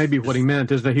think that's maybe what he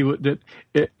meant, is that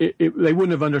they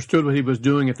wouldn't have understood what he was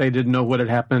doing if they didn't know what had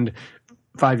happened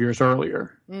 5 years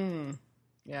earlier.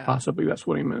 Yeah, possibly that's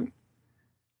what he meant.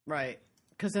 Right,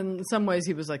 because in some ways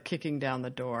he was like kicking down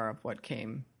the door of what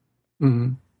came.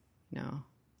 Mm-hmm. No,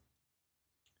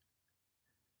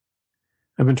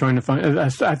 I've been trying to find. I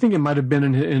think it might have been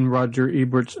in Roger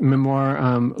Ebert's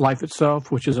memoir, "Life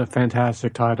Itself," which is a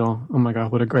fantastic title. Oh my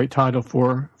God, what a great title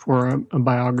for a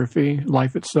biography!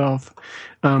 "Life Itself."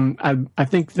 I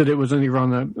think that it was either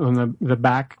on the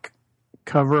back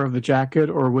cover of the jacket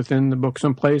or within the book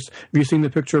someplace. Have you seen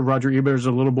the picture of Roger Ebert as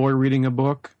a little boy reading a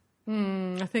book?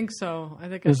 I think so.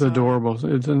 It's adorable,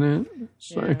 isn't it?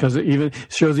 Because it even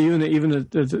shows even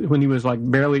when he was like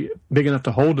barely big enough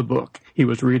to hold a book, he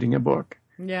was reading a book.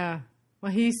 Yeah.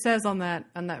 Well, he says on that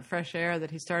Fresh Air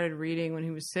that he started reading when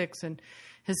he was 6, and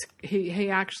he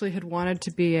actually had wanted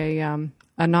to be a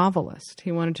novelist.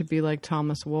 He wanted to be like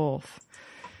Thomas Wolfe,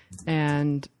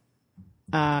 and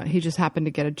he just happened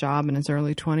to get a job in his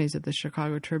early 20s at the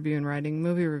Chicago Tribune writing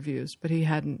movie reviews, but he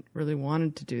hadn't really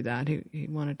wanted to do that. He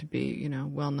wanted to be,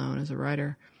 well known as a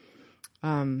writer.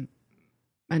 And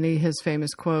his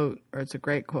famous quote, or it's a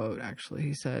great quote actually,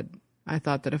 he said, I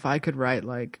thought that if I could write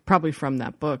probably from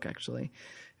that book actually,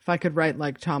 if I could write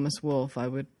like Thomas Wolfe, I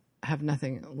would have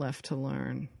nothing left to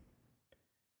learn.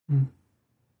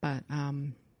 But,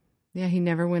 yeah, he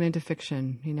never went into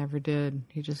fiction. He never did.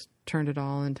 He just turned it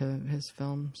all into his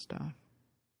film stuff.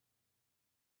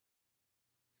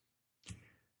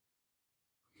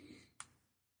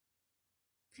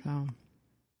 So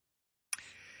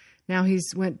now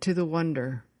he's went to the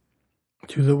Wonder.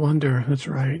 To the wonder. That's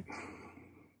right.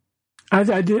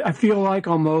 I feel like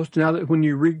almost now that when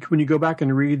you go back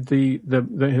and read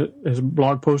his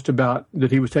blog post about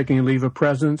that he was taking a leave of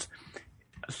presence,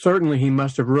 certainly he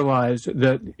must have realized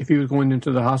that if he was going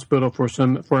into the hospital for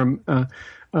some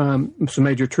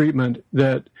major treatment,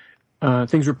 that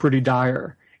things were pretty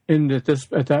dire. And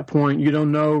at that point, you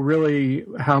don't know really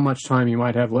how much time you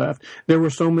might have left. There were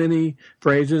so many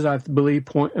phrases, I believe,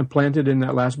 planted in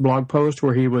that last blog post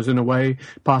where he was, in a way,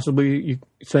 possibly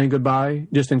saying goodbye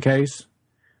just in case.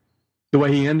 The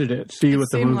way he ended it, see you with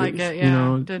the movies. Like it,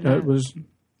 yeah. That was.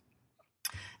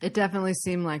 It definitely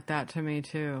seemed like that to me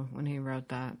too when he wrote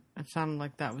that. It sounded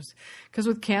like that was because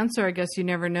with cancer, I guess you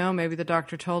never know. Maybe the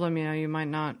doctor told him, you might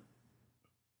not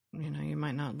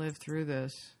live through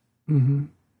this. Mm-hmm.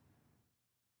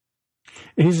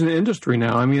 He's in the industry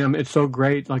now. I mean, it's so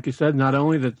great, like you said. Not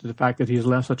only the fact that he's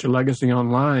left such a legacy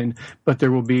online, but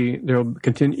there will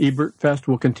continue. Ebert Fest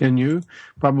will continue,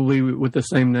 probably with the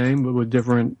same name, but with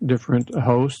different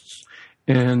hosts.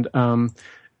 And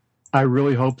I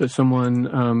really hope that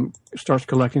someone starts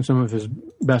collecting some of his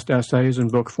best essays in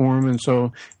book form. And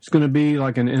so it's going to be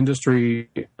like an industry,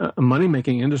 a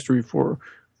money-making industry for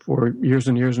years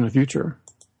and years in the future.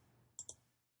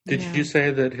 Did you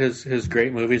say that his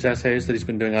great movies essays that he's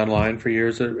been doing online for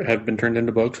years have been turned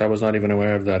into books? I was not even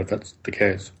aware of that, if that's the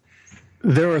case.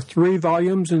 There are 3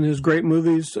 volumes in his Great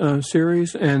Movies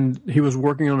series, and he was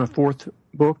working on a 4th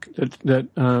book that's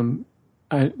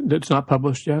not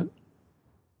published yet.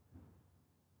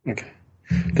 Okay.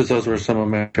 Because those were some of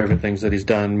my favorite things that he's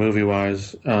done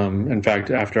movie-wise. In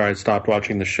fact, after I stopped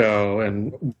watching the show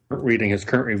and reading his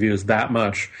current reviews that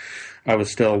much, I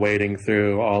was still wading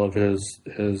through all of his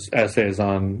essays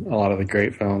on a lot of the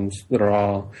great films that are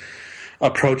all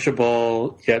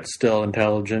approachable yet still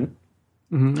intelligent.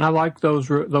 Mm-hmm. I like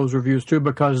those reviews too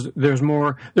because they're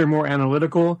more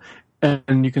analytical,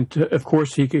 and you can of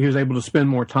course he was able to spend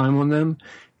more time on them.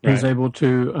 Right. He's able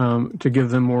to give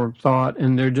them more thought,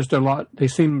 and they're just they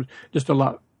seem just a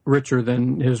lot richer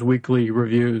than his weekly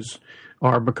reviews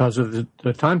are because of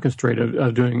the time constraint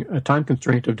of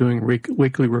doing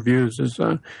weekly reviews is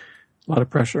a lot of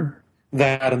pressure.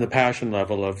 That and the passion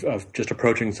level of just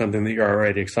approaching something that you're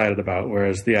already excited about,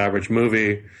 whereas the average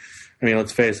movie, I mean,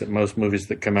 let's face it, most movies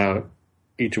that come out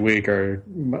each week are,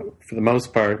 for the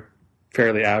most part,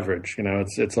 fairly average.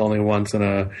 It's only once in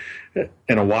a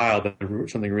while that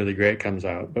something really great comes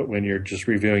out. But when you're just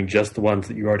reviewing just the ones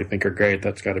that you already think are great,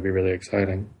 that's got to be really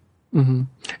exciting. Mm-hmm.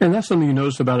 And that's something you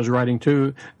notice about his writing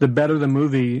too. The better the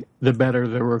movie, the better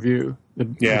the review. The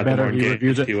better he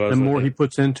reviews it, the more he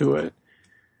puts into it.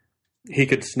 He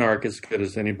could snark as good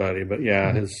as anybody, but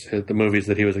yeah, mm-hmm. the movies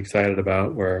that he was excited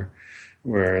about were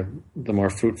the more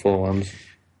fruitful ones.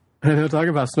 And he'll talk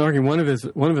about snarking. One of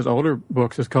his older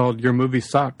books is called "Your Movie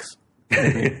Sucks."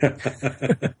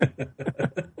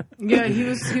 Yeah, he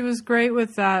was great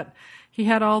with that. He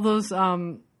had all those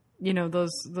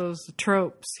those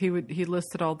tropes. He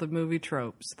listed all the movie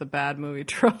tropes, the bad movie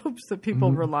tropes that people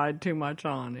mm-hmm. relied too much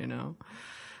on.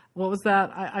 What was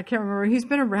that? I can't remember. He's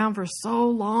been around for so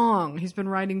long. He's been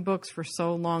writing books for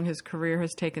so long. His career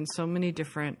has taken so many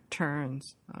different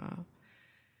turns.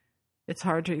 It's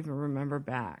hard to even remember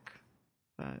back,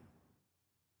 but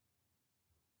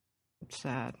it's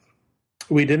sad.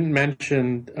 We didn't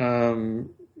mention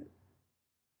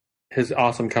his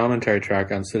awesome commentary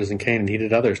track on Citizen Kane, and he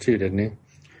did others too, didn't he?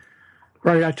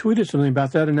 Right, I tweeted something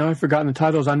about that, and now I've forgotten the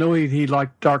titles. I know he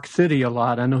liked Dark City a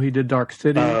lot. I know he did Dark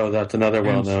City. Oh, that's another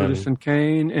well-known. Citizen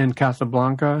Kane and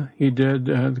Casablanca. He did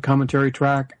the commentary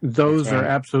track. Those are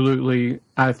absolutely,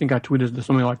 I think I tweeted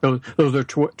something like those. Those are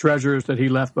treasures that he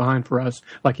left behind for us,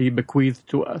 like he bequeathed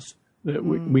to us, that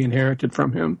we inherited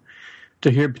from him. To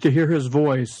hear his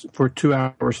voice for 2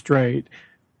 hours straight,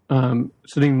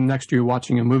 sitting next to you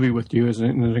watching a movie with you is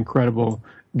an incredible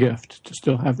gift to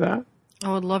still have that.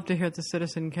 I would love to hear the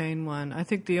Citizen Kane one. I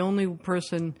think the only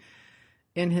person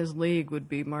in his league would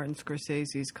be Martin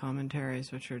Scorsese's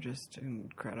commentaries, which are just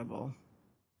incredible.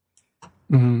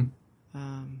 Mm-hmm.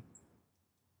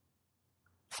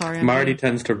 Sorry, Marty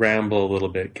tends to ramble a little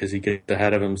bit because he gets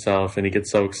ahead of himself and he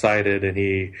gets so excited and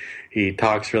he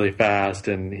talks really fast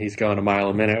and he's going a mile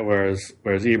a minute, whereas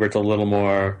Ebert's a little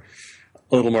more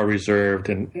reserved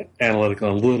and analytical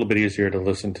and a little bit easier to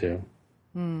listen to.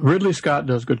 Ridley Scott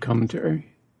does good commentary.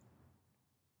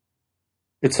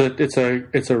 It's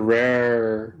a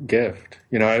rare gift.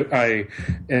 I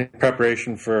in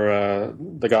preparation for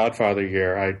The Godfather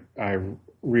year, I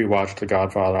rewatched The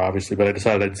Godfather, obviously, but I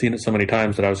decided I'd seen it so many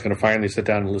times that I was going to finally sit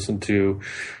down and listen to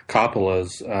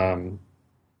Coppola's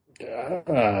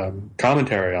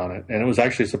commentary on it, and it was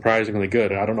actually surprisingly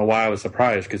good. I don't know why I was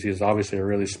surprised, because he's obviously a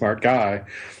really smart guy.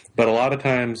 But a lot of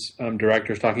times,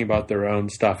 directors talking about their own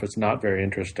stuff, it's not very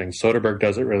interesting. Soderbergh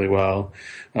does it really well,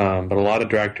 but a lot of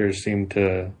directors seem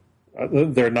to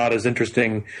they're not as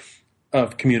interesting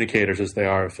of communicators as they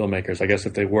are of filmmakers. I guess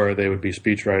if they were, they would be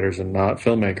speechwriters and not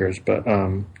filmmakers. But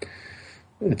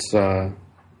it's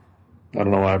I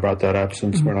don't know why I brought that up,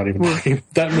 since we're not even talking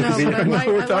about that movie.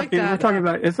 We're talking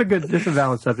about it's a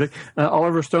valid subject.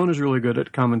 Oliver Stone is really good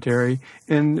at commentary,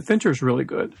 and Fincher's really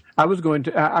good. I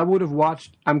would have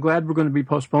watched. I'm glad we're going to be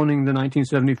postponing the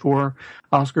 1974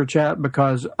 Oscar chat,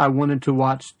 because I wanted to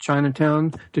watch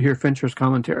Chinatown to hear Fincher's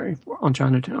commentary on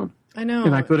Chinatown. I know,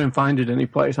 and I couldn't find it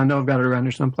anyplace. I know I've got it around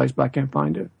here someplace, but I can't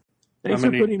find it. Thanks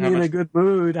for putting me in a good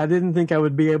mood. I didn't think I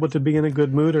would be able to be in a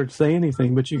good mood or say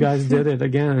anything, but you guys did it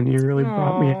again. You really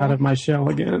brought me out of my shell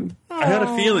again. I had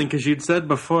a feeling, because you'd said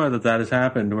before that has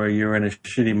happened, where you were in a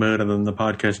shitty mood and then the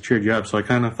podcast cheered you up. So I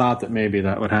kind of thought that maybe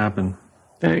that would happen.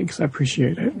 Thanks. I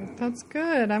appreciate it. That's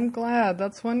good. I'm glad.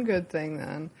 That's one good thing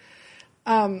then.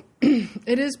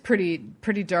 It is pretty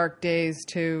dark days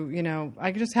too. You know,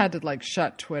 I just had to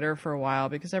shut Twitter for a while,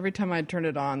 because every time I'd turn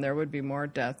it on, there would be more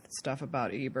death stuff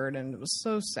about Ebert, and it was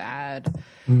so sad.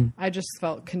 I just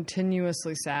felt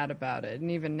continuously sad about it. And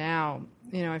even now,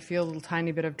 you know, I feel a little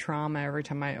tiny bit of trauma every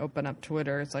time I open up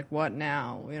Twitter. It's like, what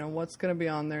now? You know, what's going to be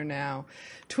on there now?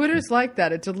 Twitter's like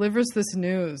that. It delivers this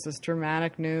news, this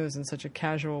dramatic news, in such a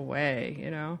casual way, you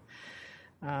know?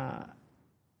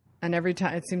 And every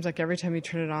time, it seems like every time you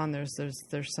turn it on, there's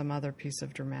some other piece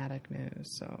of dramatic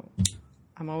news. So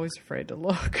I'm always afraid to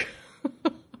look.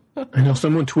 I know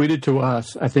someone tweeted to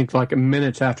us, I think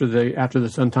minutes after the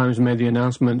Sun-Times made the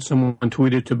announcement, someone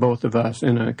tweeted to both of us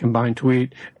in a combined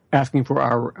tweet asking for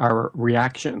our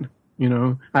reaction. You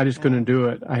know, I just couldn't do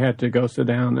it. I had to go sit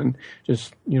down and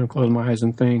just, close my eyes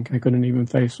and think. I couldn't even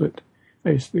face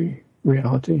the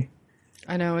reality.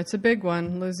 I know, it's a big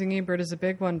one. Losing Ebert is a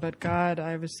big one, but God,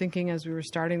 I was thinking as we were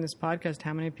starting this podcast,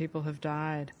 how many people have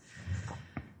died.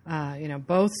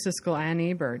 Both Siskel and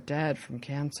Ebert dead from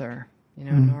cancer.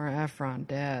 Nora Ephron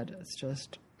dead. It's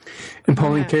just... And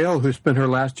Pauline Kael, who spent her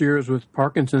last years with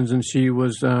Parkinson's, and she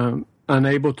was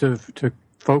unable to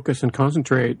focus and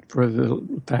concentrate for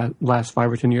the last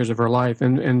 5 or 10 years of her life,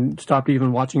 and stopped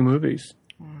even watching movies.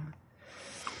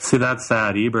 See, that's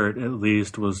sad. Ebert, at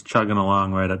least, was chugging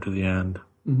along right up to the end.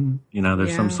 Mm-hmm.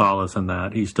 There's some solace in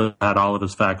that. He still had all of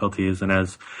his faculties, and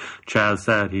as Chaz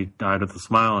said, he died with a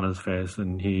smile on his face,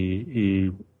 and he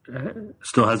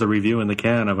still has a review in the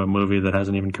can of a movie that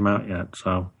hasn't even come out yet.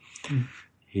 So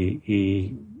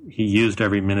he used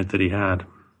every minute that he had,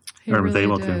 or was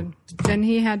able to. And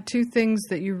he had two things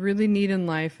that you really need in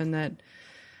life, and that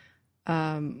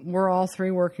we're all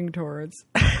three working towards.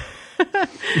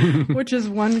 Which is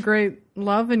one great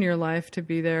love in your life, to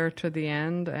be there to the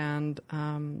end, and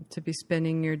to be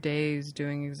spending your days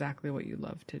doing exactly what you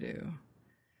love to do.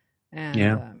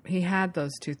 And he had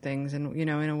those two things, and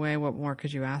in a way, what more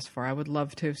could you ask for? I would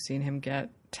love to have seen him get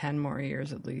 10 more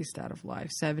years at least out of life.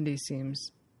 70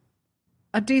 seems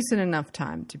a decent enough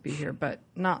time to be here, but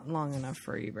not long enough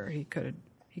for Ebert. He could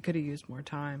have used more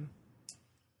time.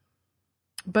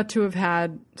 But to have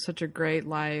had such a great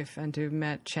life, and to have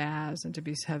met Chaz, and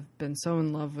to have been so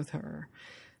in love with her,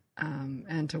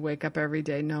 and to wake up every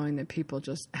day knowing that people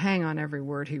just hang on every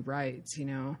word he writes,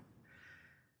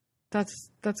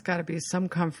 that's got to be some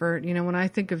comfort. When I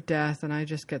think of death and I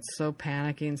just get so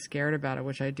panicky and scared about it,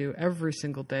 which I do every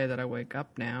single day that I wake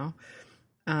up now,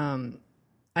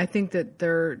 I think that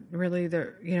there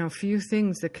are few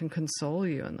things that can console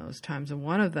you in those times, and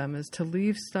one of them is to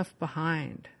leave stuff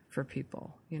behind. For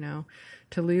people,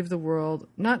 to leave the world,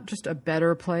 not just a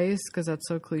better place, because that's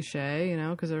so cliche,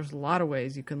 because there's a lot of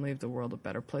ways you can leave the world a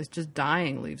better place. Just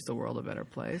dying leaves the world a better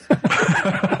place.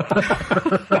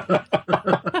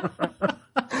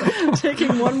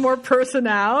 Taking one more person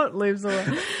out leaves the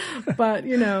world. But,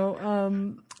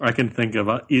 I can think of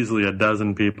easily a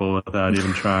dozen people without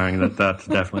even trying that's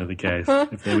definitely the case.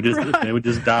 If they would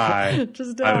just die,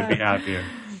 I would be happier.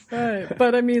 Right.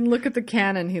 But look at the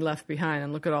canon he left behind,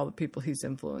 and look at all the people he's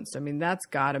influenced. That's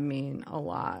got to mean a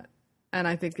lot. And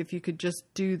I think if you could just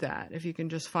do that, if you can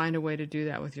just find a way to do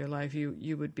that with your life,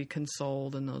 you would be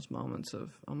consoled in those moments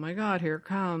of, oh my God, here it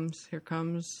comes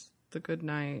the good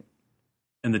night.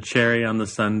 And the cherry on the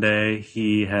sundae,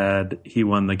 he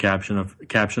won the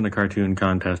caption a cartoon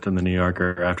contest in the New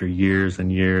Yorker after years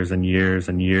and years and years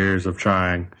and years of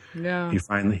trying. Yeah. He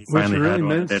finally Which really had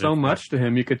one. meant so much to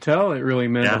him. You could tell it really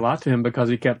meant a lot to him because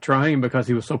he kept trying, because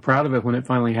he was so proud of it when it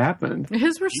finally happened.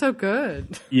 His were so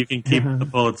good. You can keep the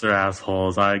Pulitzer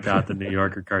assholes. I got the New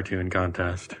Yorker cartoon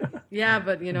contest. Yeah,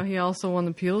 but he also won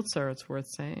the Pulitzer. It's worth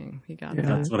saying he got that.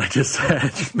 That's what I just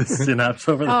said. The synapse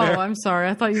over there. Oh, I'm sorry.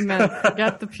 I thought you meant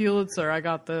get the Pulitzer. I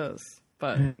got this.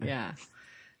 But yeah,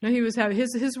 no, he was having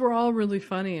his were all really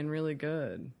funny and really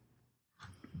good.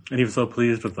 And he was so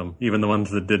pleased with them, even the ones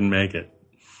that didn't make it.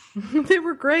 They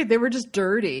were great. They were just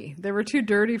dirty. They were too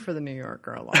dirty for the New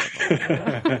Yorker, a lot of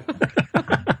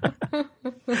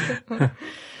them.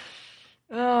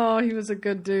 Oh, he was a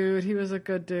good dude. He was a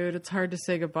good dude. It's hard to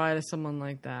say goodbye to someone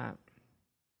like that.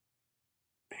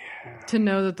 Yeah. To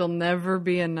know that there'll never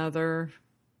be another,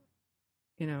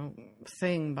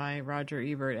 thing by Roger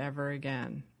Ebert ever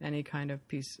again. Any kind of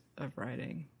piece of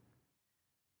writing.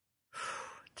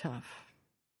 Tough.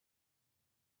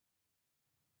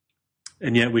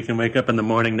 And yet we can wake up in the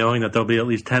morning knowing that there'll be at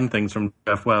least 10 things from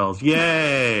Jeff Wells.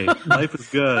 Yay! Life is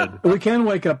good. We can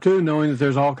wake up, too, knowing that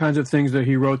there's all kinds of things that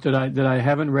he wrote that I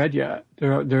haven't read yet.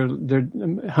 There are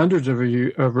hundreds of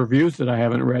reviews that I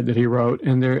haven't read that he wrote,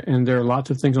 and there are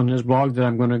lots of things on his blog that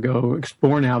I'm going to go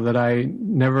explore now that I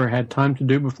never had time to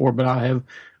do before, but I'll have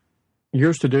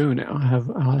years to do now.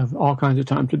 I'll have all kinds of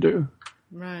time to do.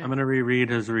 Right. I'm going to reread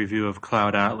his review of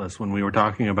Cloud Atlas when we were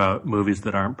talking about movies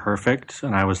that aren't perfect.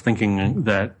 And I was thinking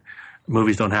that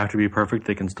movies don't have to be perfect.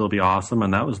 They can still be awesome.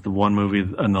 And that was the one movie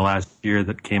in the last year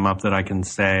that came up that I can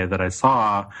say that I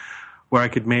saw where I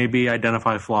could maybe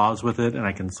identify flaws with it. And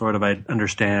I can sort of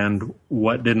understand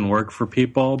what didn't work for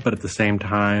people. But at the same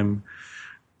time,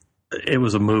 it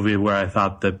was a movie where I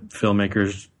thought that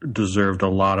filmmakers deserved a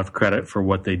lot of credit for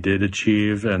what they did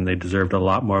achieve, and they deserved a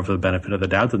lot more of the benefit of the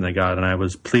doubt than they got. And I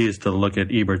was pleased to look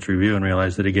at Ebert's review and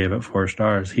realize that he gave it 4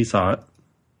 stars. He saw it.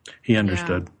 He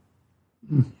understood.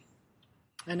 Yeah.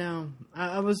 I know.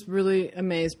 I was really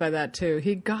amazed by that, too.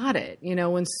 He got it,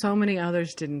 when so many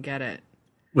others didn't get it.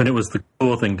 When it was the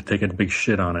cool thing to take a big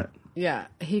shit on it. Yeah,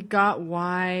 he got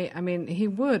why. I mean, he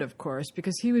would, of course,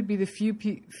 because he would be the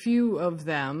few of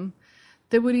them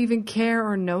that would even care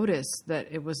or notice that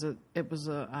it was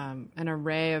an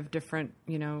array of different,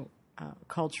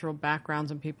 cultural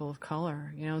backgrounds and people of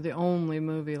color. The only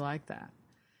movie like that.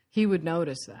 He would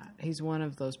notice that. He's one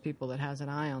of those people that has an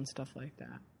eye on stuff like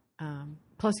that.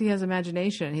 Plus, he has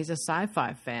imagination. He's a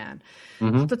sci-fi fan.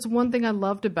 Mm-hmm. That's one thing I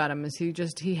loved about him is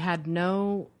he had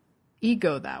no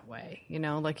ego that way,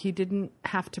 like he didn't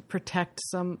have to protect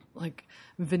some like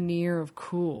veneer of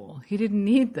cool. He didn't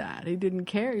need that. He didn't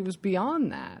care. He was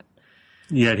beyond that.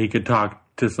 Yet he could talk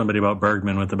to somebody about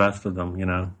Bergman with the best of them,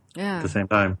 at the same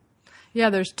time.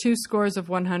 Yeah, there's 2 scores of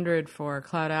 100 for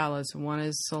Cloud Atlas. One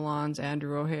is Salon's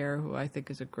Andrew O'Hare, who I think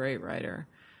is a great writer.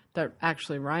 That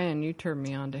actually, Ryan, you turned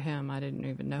me on to him. I didn't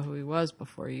even know who he was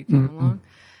before you came along.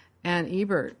 And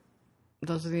Ebert.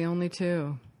 Those are the only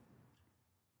 2.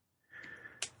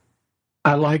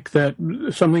 I like that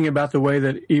something about the way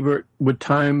that Ebert would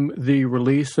time the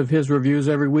release of his reviews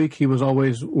every week. He was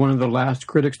always one of the last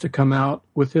critics to come out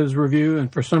with his review.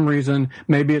 And for some reason,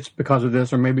 maybe it's because of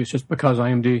this, or maybe it's just because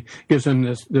IMDb gives him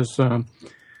this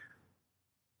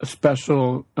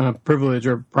special privilege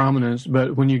or prominence.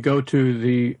 But when you go to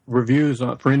the reviews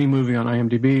for any movie on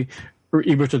IMDb,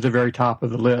 Ebert's at the very top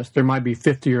of the list. There might be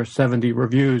 50 or 70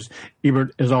 reviews.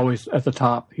 Ebert is always at the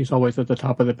top. He's always at the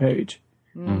top of the page.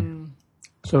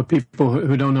 So people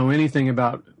who don't know anything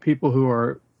about people who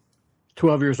are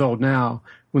 12 years old now,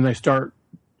 when they start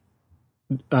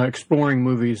exploring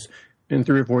movies in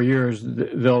 3 or 4 years,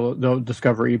 they'll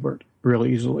discover Ebert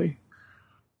really easily.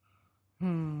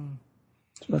 So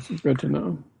that's good to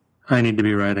know. I need to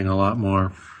be writing a lot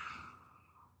more.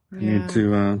 I need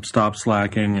to stop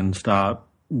slacking and stop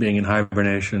being in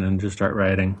hibernation and just start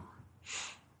writing.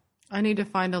 I need to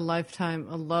find a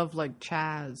love like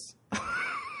Chaz.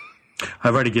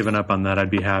 I've already given up on that. I'd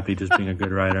be happy just being a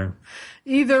good writer.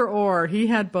 Either or. He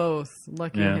had both.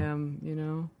 Lucky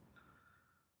him,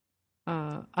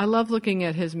 I love looking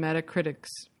at his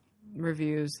Metacritic's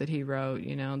reviews that he wrote,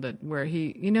 where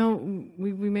he,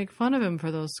 we make fun of him for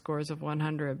those scores of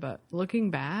 100, but looking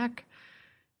back,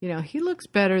 he looks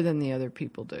better than the other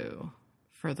people do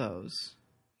for those.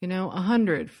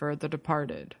 100 for The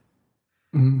Departed.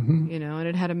 And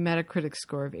it had a Metacritic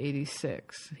score of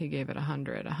 86. He gave it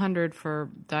 100. 100 for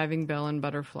Diving Bell and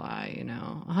Butterfly,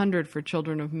 100 for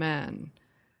Children of Men.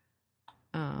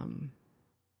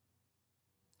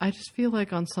 I just feel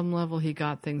like on some level he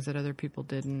got things that other people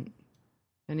didn't.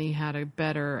 and he had a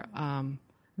better.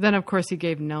 Then, of course, he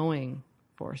gave Knowing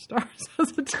 4 stars.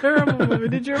 That's a terrible movie.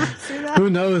 Did you ever see that? Who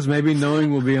knows? Maybe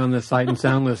Knowing will be on the Sight and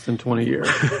Sound list in 20 years.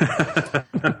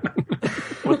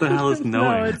 What the hell is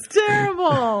Knowing? No, it's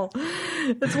terrible.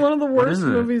 It's one of the worst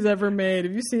movies ever made.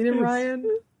 Have you seen it,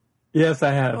 Ryan? Yes,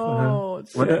 I have. Oh,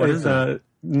 it's what is it?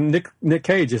 Nick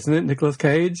Cage, isn't it? Nicolas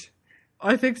Cage?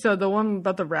 I think so. The one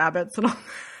about the rabbits and all.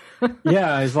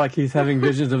 Yeah, it's like he's having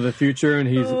visions of the future, and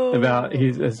he's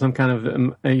some kind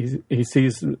of he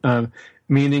sees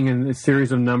meaning in a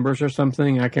series of numbers or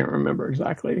something. I can't remember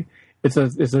exactly. It's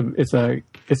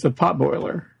a pot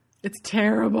boiler. It's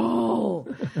terrible.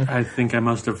 I think I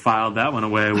must have filed that one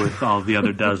away with all the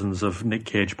other dozens of Nick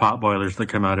Cage potboilers that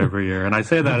come out every year. And I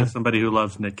say that as somebody who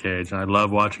loves Nick Cage, and I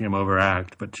love watching him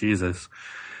overact. But Jesus,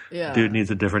 dude needs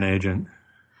a different agent.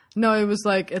 No, it was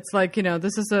like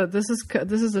this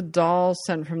is a doll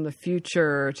sent from the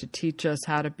future to teach us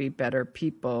how to be better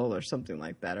people or something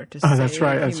like that, or to save that's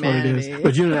right. That's humanity. what it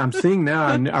is. But I'm seeing now,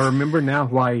 and I remember now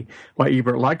why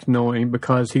Ebert liked Knowing,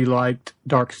 because he liked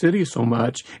Dark City so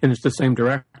much, and it's the same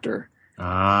director.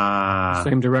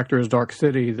 Same director as Dark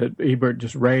City that Ebert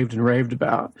just raved and raved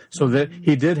about. So that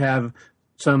he did have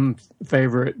some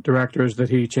favorite directors that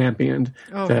he championed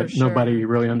that nobody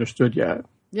really understood yet.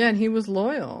 Yeah, and he was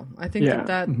loyal. I think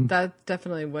that's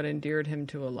definitely what endeared him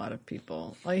to a lot of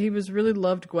people. Like, he was really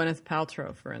loved Gwyneth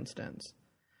Paltrow, for instance.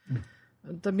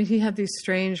 I mean, he had these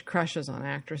strange crushes on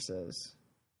actresses.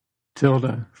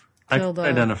 Tilda. I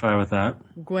identify with that.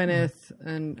 Gwyneth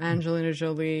and Angelina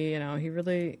Jolie, he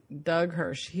really dug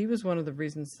her. He was one of the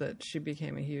reasons that she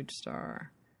became a huge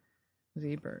star, was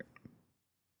Ebert.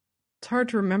 It's hard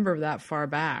to remember that far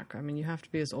back. I mean, you have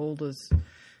to be as old as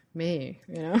me,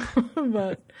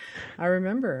 but I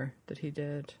remember that he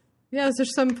did. Yeah,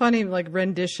 there's some funny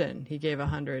rendition he gave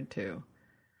 100 to.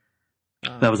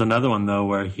 That was another one though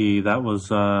where I was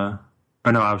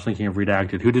thinking of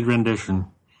Redacted. Who did rendition?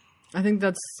 I think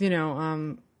that's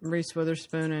Reese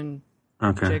Witherspoon and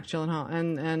Jake Gyllenhaal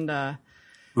and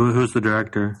who's the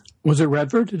director? Was it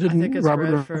Redford? I think it's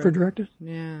Robert Redford directed?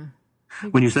 Yeah.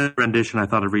 When you said rendition, I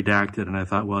thought of Redacted, and I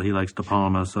thought, well, he likes De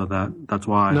Palma, so that's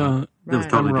why. No, it was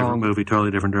totally different movie,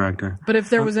 totally different director. But if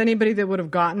there was anybody that would have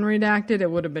gotten Redacted,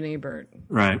 it would have been Ebert.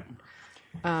 Right.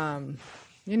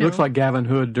 It looks like Gavin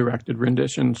Hood directed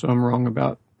rendition, so I'm wrong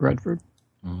about Redford.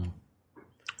 Mm.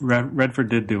 Redford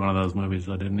did do one of those movies,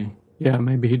 though, didn't he? Yeah,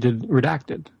 maybe he did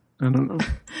Redacted. I don't know.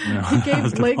 No, he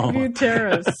gave Lakeview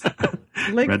Terrace.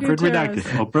 Redford Redacted.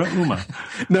 Oprah Uma.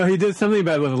 No, he did something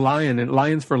about it with a lion and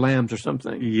Lions for Lambs or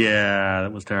something. Yeah,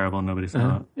 that was terrible. Nobody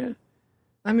saw it. Yeah.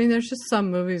 I mean, there's just some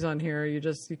movies on here you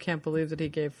can't believe that he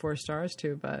gave 4 stars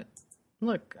to. But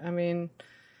look, I mean,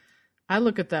 I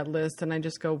look at that list and I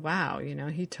just go, wow,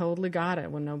 he totally got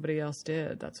it when nobody else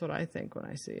did. That's what I think when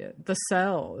I see it. The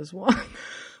Cell is one.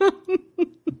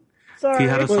 Sorry.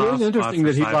 It is interesting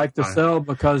that he liked The Cell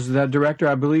because that director,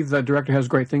 I believe that director has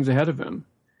great things ahead of him.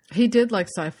 He did like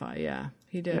sci-fi, yeah.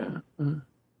 He did. Yeah.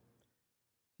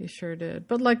 He sure did.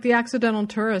 But like The Accidental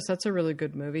Tourist, that's a really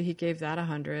good movie. He gave that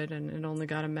 100 and it only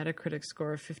got a Metacritic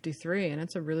score of 53, and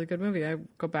it's a really good movie. I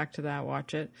go back to that,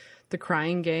 watch it. The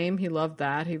Crying Game, he loved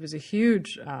that. He was a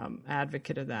huge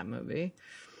advocate of that movie.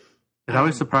 It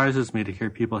always surprises me to hear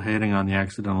people hating on The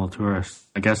Accidental Tourist.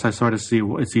 I guess I sort of see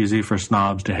it's easy for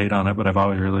snobs to hate on it, but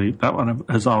that one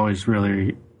has always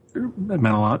really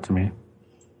meant a lot to me.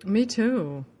 Me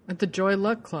too. At the Joy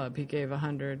Luck Club, he gave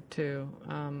 100 too.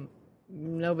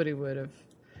 Nobody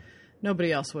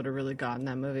else would have really gotten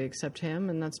that movie except him,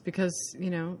 and that's because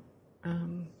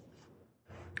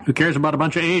who cares about a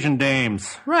bunch of Asian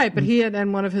dames? Right, but he had,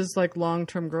 and one of his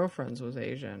long-term girlfriends was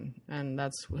Asian, and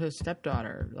that's his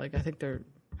stepdaughter. I think they're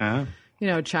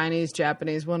Chinese,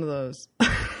 Japanese, one of those.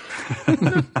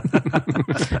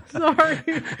 Sorry.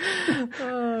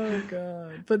 Oh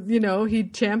God. But he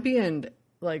championed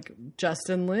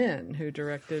Justin Lin, who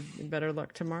directed Better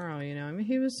Luck Tomorrow. I mean,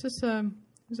 he was just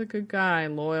a good guy,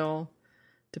 loyal,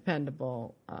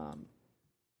 dependable.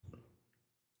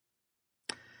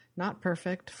 Not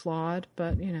perfect, flawed,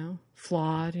 but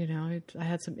flawed. I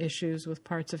had some issues with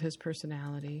parts of his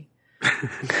personality.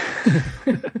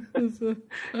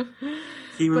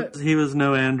 He was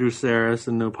no Andrew Sarris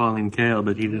and no Pauline Kael,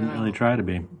 but he didn't really try to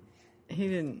be. He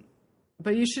didn't.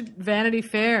 But you should Vanity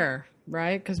Fair,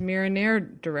 right? Because Mira Nair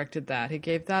directed that. He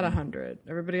gave that 100.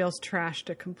 Everybody else trashed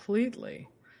it completely.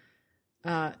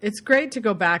 It's great to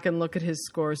go back and look at his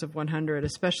scores of 100,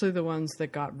 especially the ones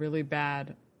that got really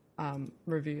bad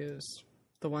reviews.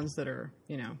 The ones that are,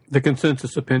 The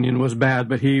consensus opinion was bad,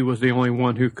 but he was the only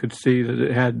one who could see that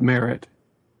it had merit.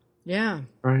 Yeah.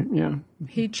 Right, yeah.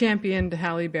 He championed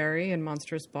Halle Berry in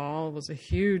Monstrous Ball. Was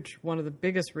one of the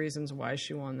biggest reasons why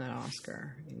she won that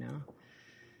Oscar, you know.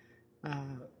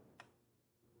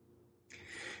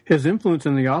 His influence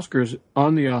on the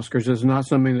Oscars is not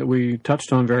something that we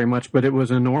touched on very much, but it was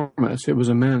enormous. It was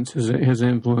immense, his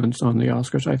influence on the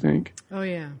Oscars, I think. Oh,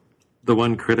 yeah. The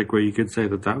one critic where you could say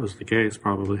that was the case,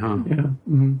 probably, huh? Yeah.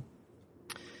 Mm-hmm.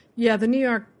 Yeah, the New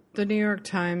York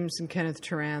Times and Kenneth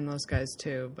Turan, those guys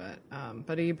too, but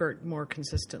Ebert more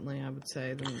consistently, I would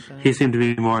say. Than he seemed to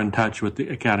be more in touch with the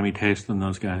Academy taste than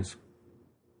those guys.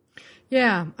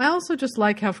 Yeah, I also just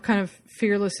like how kind of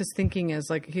fearless his thinking is.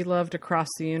 Like, he loved Across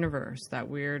the Universe, that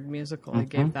weird musical. He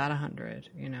gave that 100,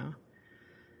 you know.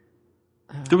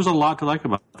 There was a lot to like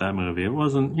about that movie. It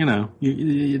wasn't, you know,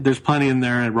 there's plenty in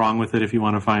there and wrong with it if you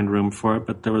want to find room for it,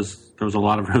 but there was a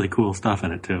lot of really cool stuff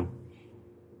in it too.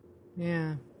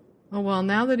 Yeah. Oh, well,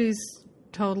 now that he's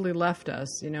totally left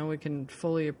us, you know, we can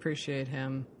fully appreciate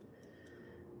him,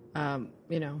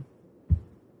 you know,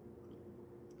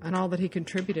 and all that he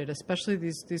contributed, especially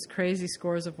these crazy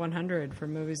scores of 100 for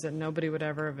movies that nobody would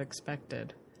ever have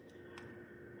expected.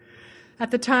 At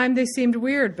the time, they seemed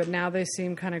weird, but now they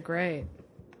seem kind of great.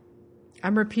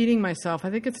 I'm repeating myself.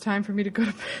 I think it's time for me to go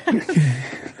to bed.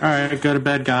 All right, go to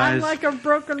bed, guys. I'm like a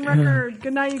broken record.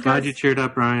 Good night, you guys. Glad you cheered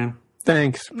up, Ryan.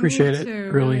 Thanks. Appreciate Me too.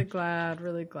 it. Really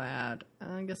glad.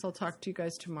 I guess I'll talk to you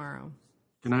guys tomorrow.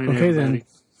 Good night, okay, everybody. then.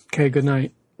 Okay, good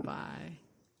night. Bye.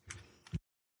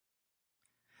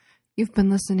 You've been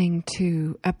listening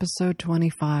to episode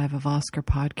 25 of Oscar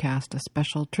Podcast, a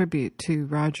special tribute to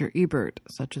Roger Ebert,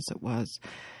 such as it was.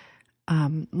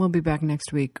 We'll be back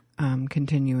next week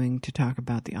continuing to talk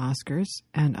about the Oscars.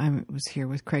 And I was here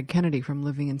with Craig Kennedy from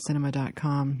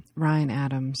livingincinema.com, Ryan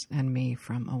Adams, and me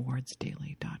from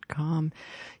awardsdaily.com.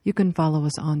 You can follow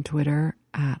us on Twitter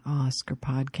at Oscar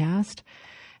Podcast.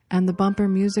 And the bumper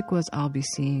music was I'll Be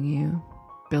Seeing You,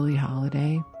 Billie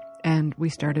Holiday. And we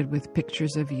started with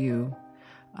Pictures of You,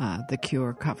 The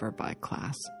Cure cover by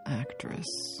Class Actress.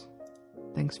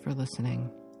 Thanks for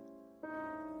listening.